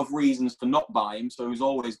a lot of reasons to not buy him, so he was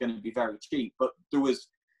always going to be very cheap, but there was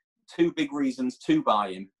 2 big reasons to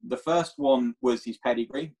buy him. The first one was his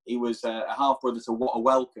pedigree. He was a half-brother to What a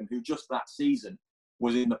Welcome, who just that season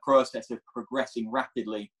was in the process of progressing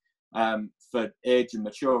rapidly for age and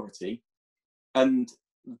maturity. And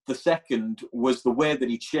the second was the way that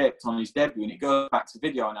he shaped on his debut, and it goes back to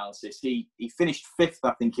video analysis. He finished 5th,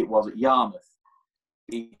 I think it was, at Yarmouth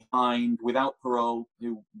behind, without parole,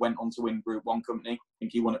 who went on to win Group 1 company. I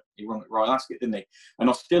think he won at Royal Ascot, didn't he? And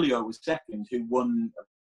Ostilio was second, who won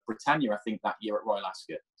Britannia, I think, that year at Royal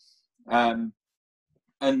Ascot.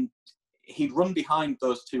 And he'd run behind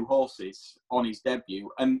those two horses on his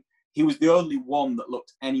debut, and he was the only one that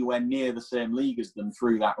looked anywhere near the same league as them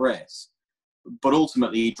through that race. But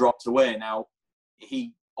ultimately, he dropped away. Now,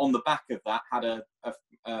 he, on the back of that, had a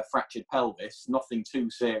fractured pelvis, nothing too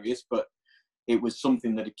serious, but it was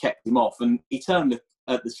something that had kept him off. And he turned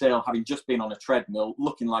at the sale, having just been on a treadmill,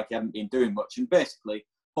 looking like he hadn't been doing much. And basically,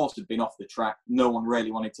 horse had been off the track. No one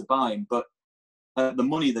really wanted to buy him. But the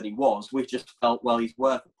money that he was, we just felt, well, he's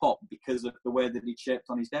worth a pop because of the way that he'd shaped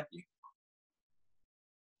on his debut.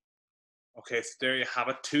 Okay, so there you have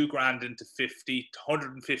it. $2,000 into 50,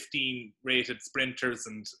 115 rated sprinters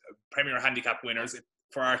and Premier Handicap winners.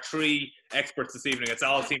 For our three experts this evening, it's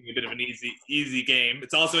all seeming a bit of an easy game.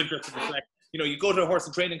 It's also interesting to reflect, you go to a horse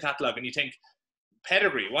and training catalogue and you think,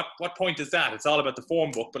 pedigree, what point is that? It's all about the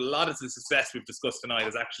form book, but a lot of the success we've discussed tonight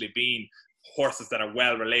has actually been horses that are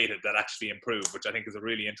well related that actually improve, which I think is a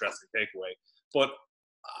really interesting takeaway. But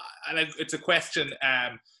and it's a question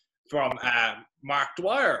from Mark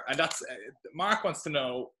Dwyer, and that's Mark wants to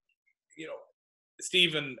know,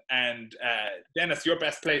 Stephen and Dennis, you're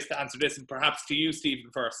best placed to answer this, and perhaps to you, Stephen,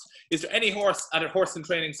 first. Is there any horse at a horse and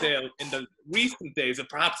training sale in the recent days, and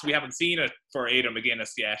perhaps we haven't seen it for Aidan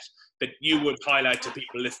McGuinness yet, that you would highlight to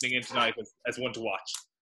people listening in tonight as one to watch?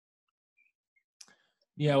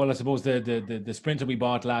 Yeah, well, I suppose the sprinter we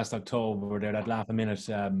bought last October, there, that Laugh a Minute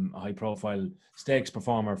high-profile stakes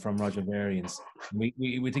performer from Roger Variance. We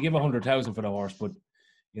to give 100,000 for the horse, but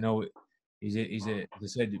he's a. As I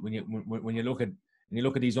said, when you look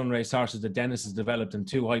at these unraced horses that Dennis has developed and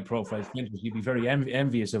two high-profile sprinters, you'd be very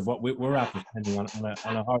envious of what we're after spending on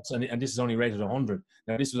a horse, and this is only rated 100.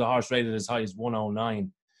 Now, this was a horse rated as high as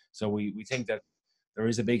 109, so we think that there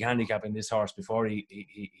is a big handicap in this horse before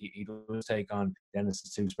he does take on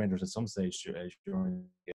Dennis's two sprinters at some stage during.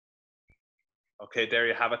 Okay, there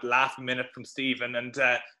you have it. Laugh a Minute from Stephen. And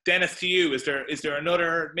Dennis, to you, is there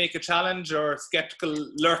another Make a Challenge or skeptical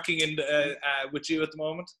lurking in with you at the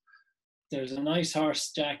moment? There's a nice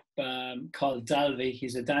horse, Jack, called Dalby.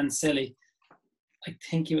 He's a Dan Silly. I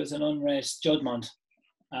think he was an unraced Judmont.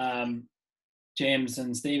 James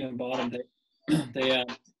and Stephen bought him. They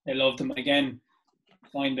loved him again.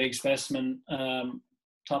 Fine big specimen,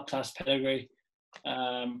 top class pedigree.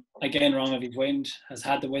 Again, wrong of his wind, has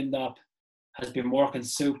had the wind up, has been working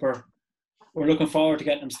super. We're looking forward to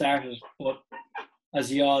getting him started, but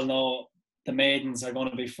as you all know, the maidens are going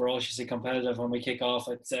to be ferociously competitive when we kick off,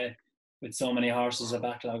 I'd say, with so many horses, a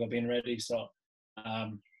backlog of being ready. So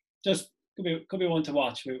just could be one to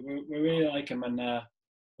watch. We really like him, and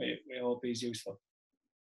we hope he's useful.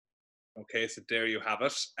 Okay, so there you have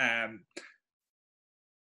it.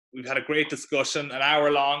 We've had a great discussion, an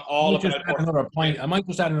hour long, all about another point. I might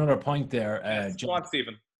just add another point there. Yes, go on,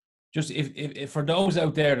 Stephen. Just if for those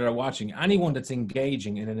out there that are watching, anyone that's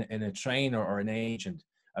engaging in a trainer or an agent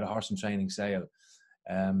at a horse and training sale,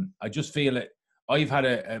 I just feel it. I've had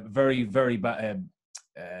a very, very bad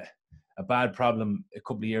a bad problem a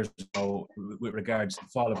couple of years ago with regards to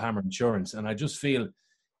fall of hammer insurance, and I just feel,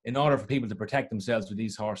 in order for people to protect themselves with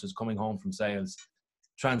these horses coming home from sales,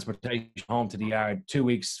 transportation home to the yard, 2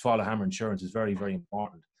 weeks fall of hammer insurance is very, very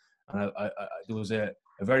important. And there was a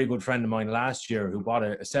very good friend of mine last year who bought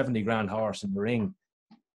a 70 grand horse in the ring.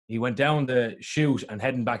 He went down the chute and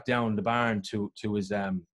heading back down the barn to his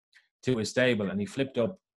stable, and he flipped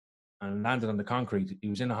up and landed on the concrete. He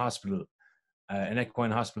was in a hospital, an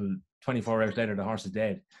equine hospital. 24 hours later, the horse is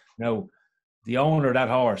dead. Now, the owner of that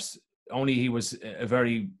horse, only he was a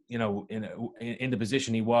very, in the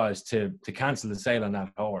position he was to cancel the sale on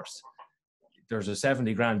that horse. There's a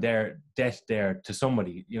 70 grand debt there to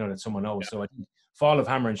somebody, that someone owes. Yeah. So I think fall of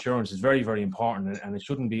hammer insurance is very, very important, and it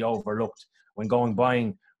shouldn't be overlooked when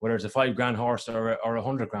buying, whether it's a 5 grand horse or a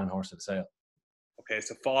 100 grand horse at the sale. Okay,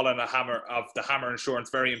 so fall on the hammer insurance,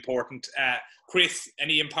 very important. Chris,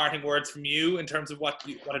 any imparting words from you in terms of what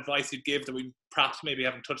advice you'd give that we perhaps maybe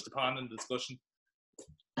haven't touched upon in the discussion?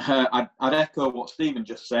 I'd echo what Stephen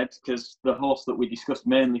just said, because the horse that we discussed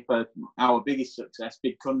mainly for our biggest success,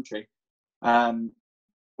 Big Country,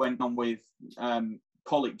 went on with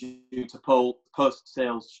colic due to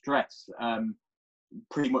post-sales stress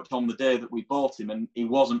pretty much on the day that we bought him, and he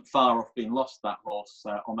wasn't far off being lost, that horse,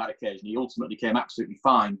 on that occasion. He ultimately came absolutely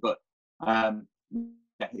fine, but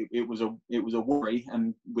it was a worry,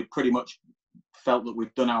 and we pretty much felt that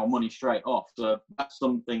we'd done our money straight off. So that's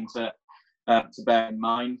something to bear in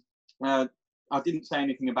mind. I didn't say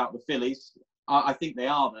anything about the fillies. I think they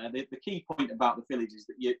are there. The key point about the fillies is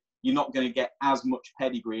that you're not going to get as much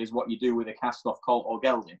pedigree as what you do with a cast-off colt or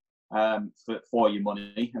gelding for your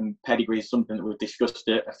money. And pedigree is something that we've discussed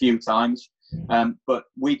a few times. But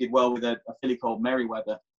we did well with a filly called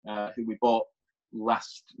Merryweather, who we bought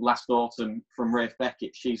last autumn from Rafe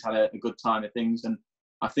Beckett. She's had a good time of things, and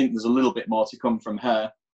I think there's a little bit more to come from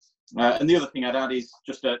her. And the other thing I'd add is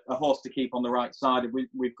just a horse to keep on the right side.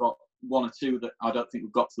 We've got one or two that I don't think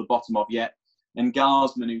we've got to the bottom of yet. And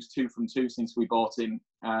Garsman, who's 2 from 2 since we bought him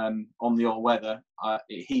on the all-weather,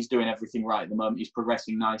 he's doing everything right at the moment. He's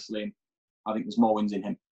progressing nicely, and I think there's more wins in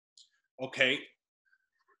him. Okay,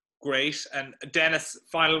 great. And Dennis,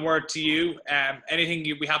 final word to you. Anything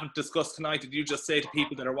we haven't discussed tonight, did you just say to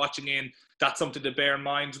people that are watching in, that's something to bear in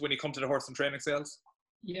mind when you come to the horse and training sales?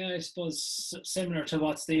 Yeah, I suppose similar to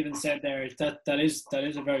what Stephen said there, that is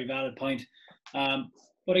a very valid point.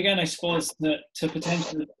 But again, I suppose to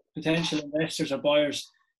potential investors or buyers,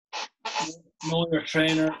 know your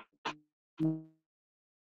trainer, to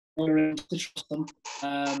trust them,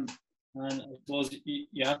 and I suppose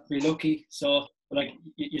you have to be lucky. So, like,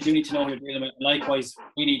 you do need to know who you're dealing with. Likewise,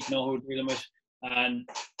 we need to know who we're dealing with, and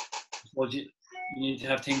I suppose you need to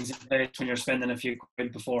have things in place when you're spending a few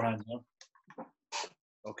quid beforehand. You know?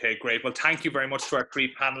 Okay, great. Well, thank you very much to our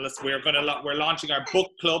 3 panelists. We're launching our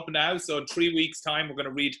book club now. So in 3 weeks' time, we're going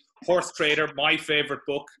to read Horse Trader, my favourite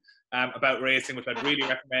book about racing, which I'd really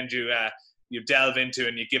recommend you delve into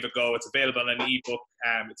and you give a go. It's available on an ebook.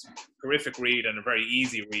 It's a terrific read and a very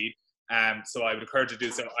easy read. So I would encourage you to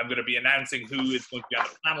do so. I'm going to be announcing who is going to be on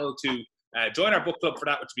the panel to join our book club for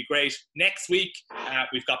that, which would be great. Next week,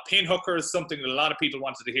 we've got pin hookers, something that a lot of people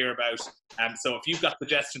wanted to hear about. So if you've got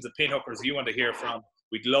suggestions of pin hookers you want to hear from,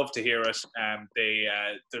 we'd love to hear it.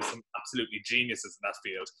 There's some absolutely geniuses in that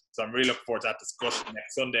field. So I'm really looking forward to that discussion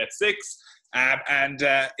next Sunday at 6. And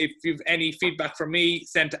if you've any feedback from me,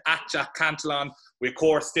 send to @JackCantillon. We, of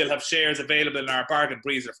course, still have shares available in our bargain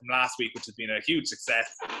breezer from last week, which has been a huge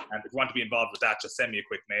success. And if you want to be involved with that, just send me a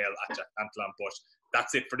quick mail @JackCantillon. But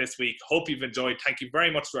that's it for this week. Hope you've enjoyed. Thank you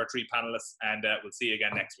very much to our 3 panelists, and we'll see you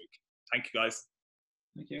again next week. Thank you, guys.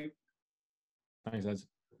 Thank you. Thanks, lads.